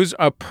poo-poos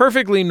a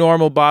perfectly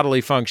normal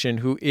bodily function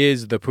who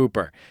is the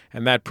pooper.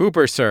 And that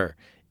pooper, sir,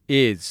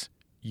 is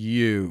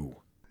you.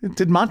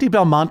 Did Monty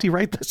Belmonte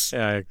write this?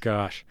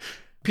 Gosh.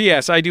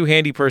 P.S. I do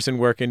handy person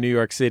work in New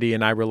York City,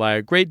 and I rely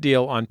a great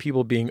deal on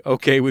people being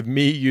okay with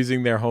me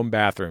using their home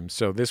bathrooms.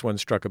 So this one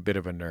struck a bit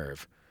of a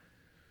nerve.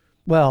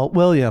 Well,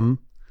 William,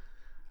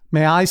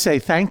 may I say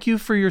thank you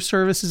for your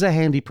service as a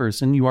handy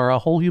person. You are a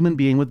whole human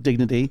being with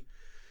dignity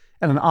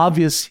and an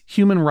obvious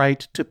human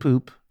right to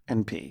poop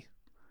and pee.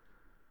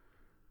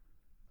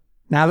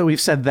 Now that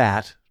we've said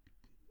that,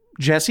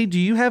 Jesse, do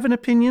you have an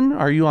opinion?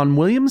 Are you on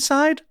William's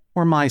side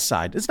or my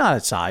side? It's not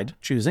a side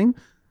choosing.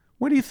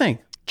 What do you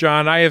think?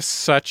 John, I have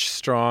such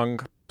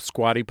strong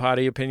squatty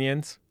potty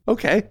opinions.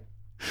 Okay.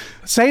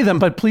 Say them,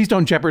 but please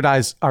don't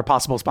jeopardize our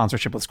possible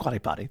sponsorship with Squatty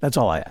Potty. That's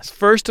all I ask.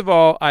 First of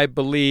all, I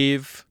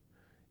believe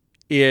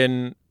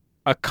in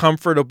a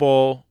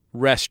comfortable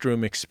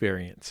restroom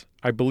experience.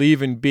 I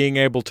believe in being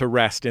able to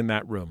rest in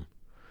that room.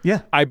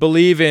 Yeah. I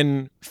believe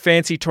in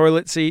fancy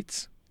toilet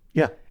seats.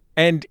 Yeah.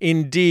 And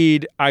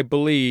indeed, I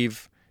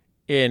believe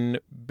in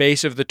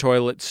base of the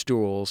toilet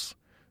stools,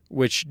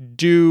 which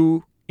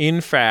do,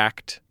 in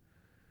fact,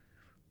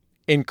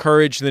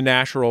 encourage the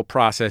natural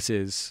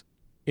processes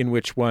in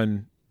which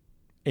one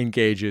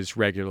engages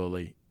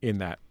regularly in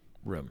that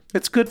room.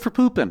 It's good for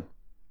pooping.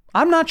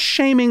 I'm not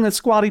shaming the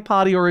Squatty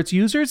Potty or its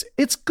users.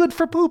 It's good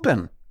for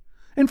pooping.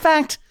 In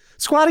fact,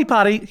 Squatty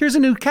Potty, here's a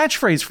new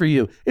catchphrase for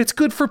you. It's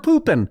good for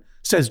pooping,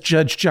 says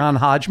Judge John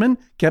Hodgman.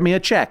 Get me a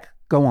check.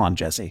 Go on,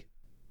 Jesse.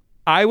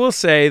 I will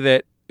say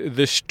that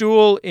the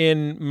stool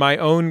in my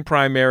own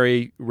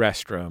primary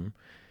restroom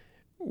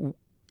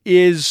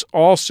is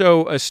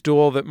also a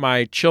stool that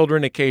my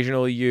children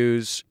occasionally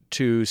use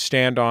to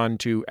stand on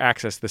to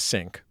access the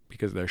sink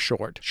because they're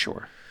short.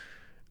 Sure.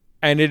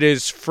 And it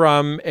is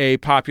from a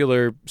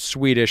popular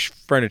Swedish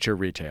furniture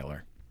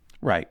retailer.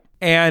 Right.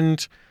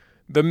 And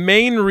the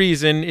main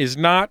reason is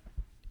not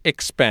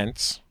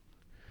expense,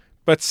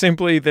 but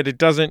simply that it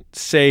doesn't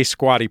say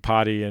Squatty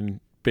Potty in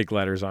big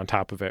letters on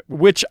top of it,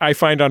 which I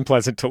find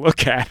unpleasant to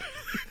look at.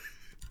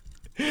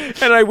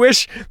 And I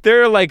wish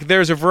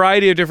there's a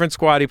variety of different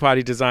Squatty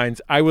Potty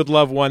designs. I would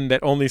love one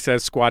that only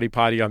says Squatty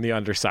Potty on the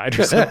underside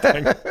or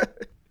something.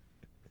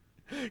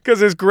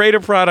 Because as great a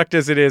product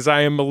as it is,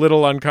 I am a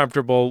little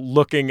uncomfortable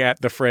looking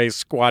at the phrase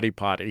Squatty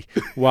Potty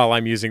while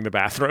I'm using the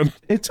bathroom.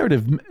 It sort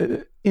of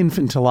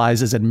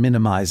infantilizes and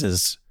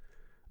minimizes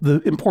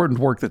the important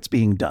work that's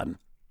being done.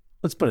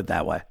 Let's put it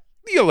that way.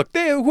 Yeah, look,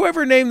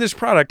 whoever named this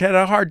product had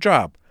a hard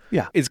job.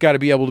 Yeah. It's got to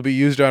be able to be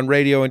used on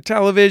radio and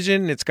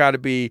television. It's got to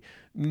be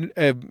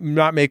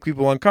not make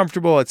people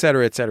uncomfortable, et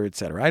cetera, et cetera, et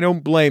cetera. I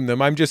don't blame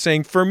them. I'm just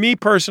saying, for me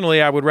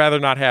personally, I would rather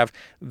not have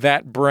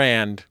that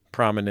brand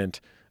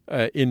prominent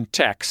in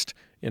text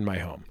in my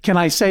home. Can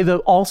I say, though,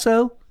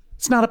 also,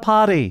 it's not a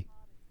potty.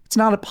 It's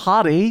not a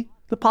potty.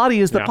 The potty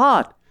is the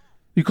pot.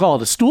 You call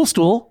it a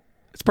stool.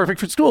 It's perfect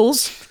for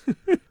stools.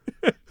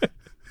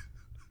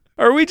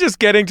 Are we just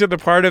getting to the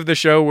part of the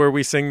show where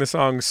we sing the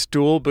song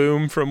Stool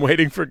Boom from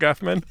Waiting for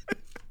Guffman?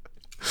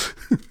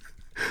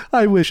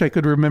 I wish I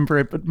could remember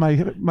it, but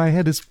my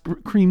head is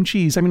cream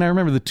cheese. I mean, I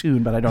remember the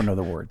tune, but I don't know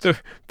the words.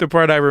 The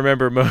part I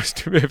remember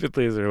most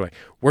vividly is they're like,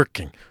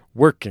 working,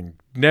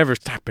 never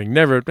stopping,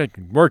 never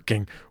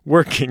making,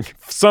 working,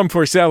 some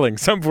for selling,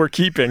 some for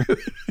keeping.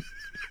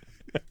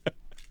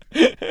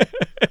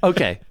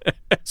 Okay.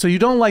 So you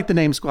don't like the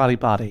name Squatty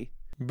Potty.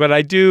 But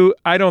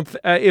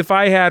if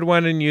I had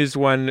one and used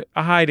one,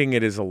 hiding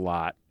it is a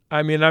lot.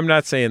 I mean, I'm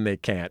not saying they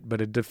can't,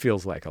 but it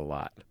feels like a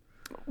lot.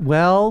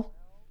 Well,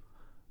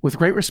 with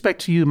great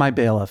respect to you, my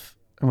bailiff,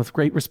 and with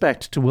great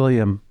respect to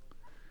William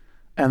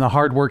and the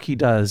hard work he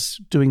does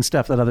doing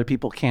stuff that other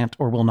people can't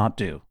or will not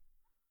do,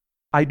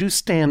 I do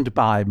stand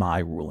by my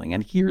ruling,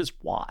 and here's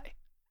why.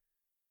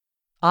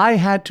 I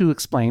had to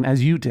explain,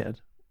 as you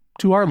did,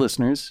 to our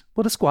listeners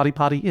what a Squatty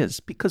Potty is,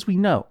 because we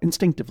know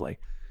instinctively.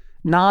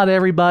 Not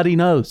everybody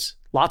knows.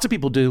 Lots of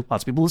people do.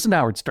 Lots of people listen to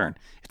Howard Stern.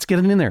 It's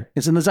getting in there.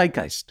 It's in the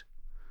zeitgeist.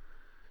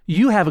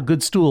 You have a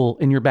good stool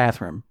in your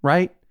bathroom,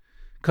 right?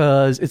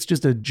 Because it's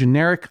just a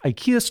generic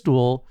IKEA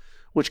stool,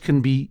 which can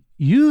be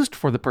used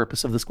for the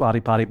purpose of the Squatty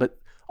Potty, but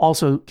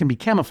also can be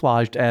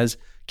camouflaged as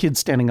kids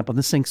standing up on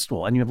the sink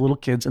stool. And you have little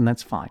kids, and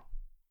that's fine.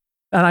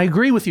 And I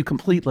agree with you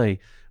completely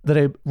that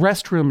a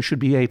restroom should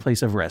be a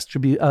place of rest,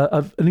 should be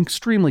an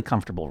extremely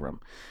comfortable room.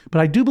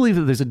 But I do believe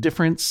that there's a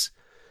difference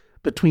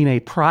between a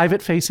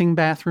private-facing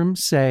bathroom,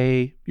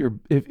 say,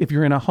 if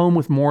you're in a home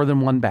with more than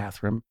one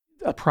bathroom,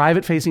 a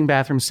private-facing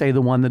bathroom, say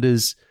the one that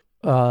is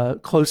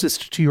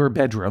closest to your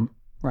bedroom,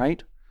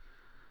 right?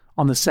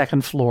 On the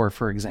second floor,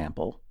 for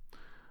example,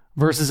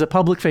 versus a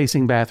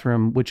public-facing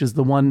bathroom, which is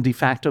the one de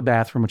facto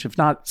bathroom, which if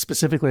not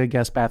specifically a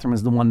guest bathroom,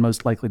 is the one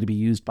most likely to be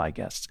used by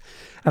guests.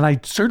 And I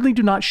certainly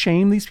do not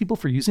shame these people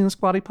for using the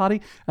Squatty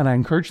Potty, and I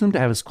encourage them to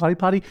have a Squatty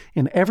Potty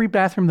in every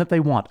bathroom that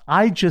they want.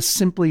 I just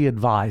simply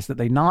advise that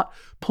they not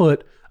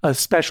put a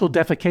special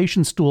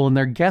defecation stool in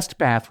their guest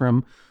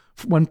bathroom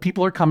when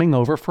people are coming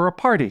over for a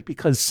party,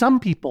 because some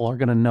people are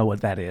going to know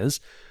what that is,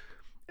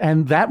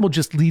 and that will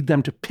just lead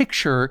them to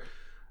picture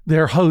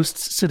their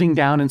hosts sitting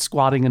down and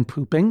squatting and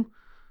pooping.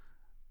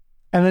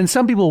 And then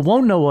some people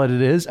won't know what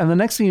it is. And the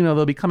next thing you know,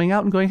 they'll be coming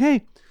out and going,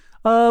 hey,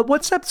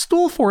 what's that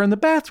stool for in the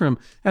bathroom?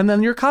 And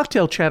then your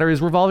cocktail chatter is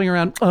revolving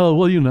around, oh,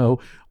 well, you know,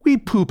 we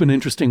poop in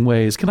interesting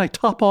ways. Can I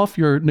top off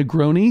your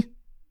Negroni?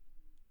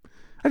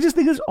 I just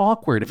think it's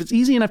awkward. If it's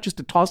easy enough just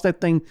to toss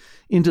that thing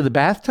into the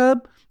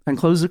bathtub and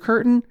close the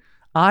curtain,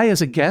 I,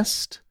 as a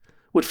guest,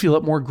 would feel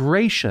it more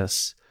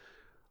gracious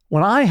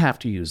when I have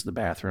to use the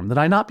bathroom, that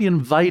I not be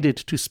invited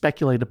to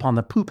speculate upon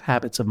the poop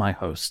habits of my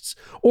hosts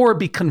or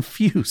be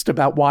confused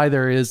about why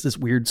there is this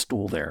weird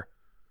stool there.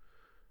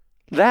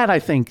 That, I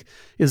think,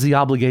 is the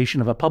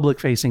obligation of a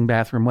public-facing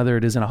bathroom, whether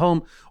it is in a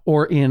home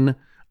or in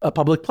a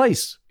public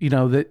place.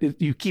 That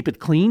you keep it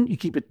clean, you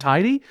keep it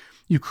tidy,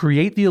 you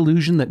create the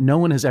illusion that no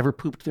one has ever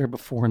pooped there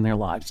before in their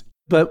lives.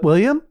 But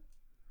William,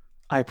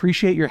 I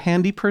appreciate your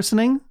handy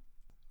personing,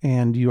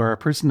 and you are a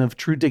person of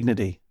true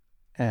dignity.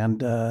 And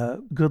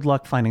good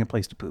luck finding a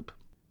place to poop.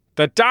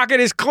 The docket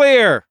is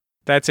clear.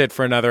 That's it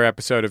for another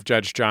episode of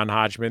Judge John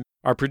Hodgman.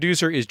 Our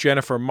producer is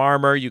Jennifer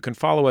Marmer. You can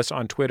follow us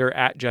on Twitter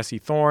at Jesse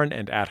Thorne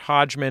and at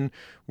Hodgman.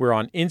 We're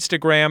on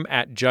Instagram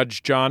at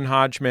Judge John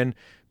Hodgman.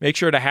 Make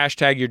sure to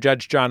hashtag your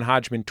Judge John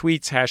Hodgman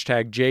tweets,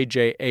 hashtag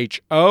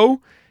JJHO.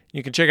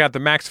 You can check out the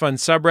Max Fun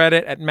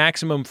subreddit at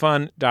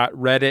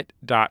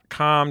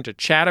MaximumFun.reddit.com to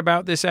chat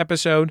about this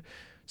episode.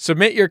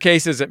 Submit your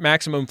cases at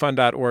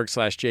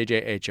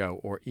MaximumFun.org/JJHO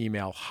or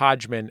email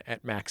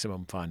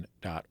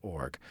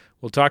Hodgman@MaximumFun.org.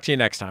 We'll talk to you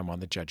next time on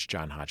the Judge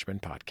John Hodgman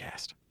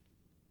podcast.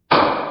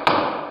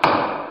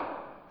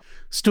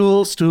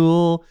 Stool,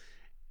 stool.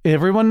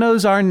 Everyone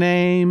knows our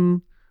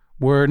name.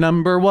 We're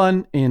number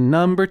 1 in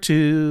number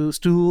 2.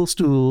 Stool,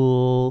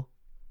 stool.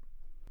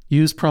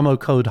 Use promo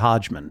code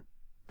Hodgman.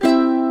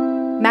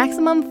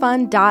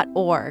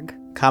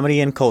 MaximumFun.org.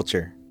 Comedy and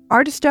culture.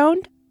 Artist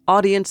owned.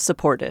 Audience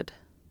supported.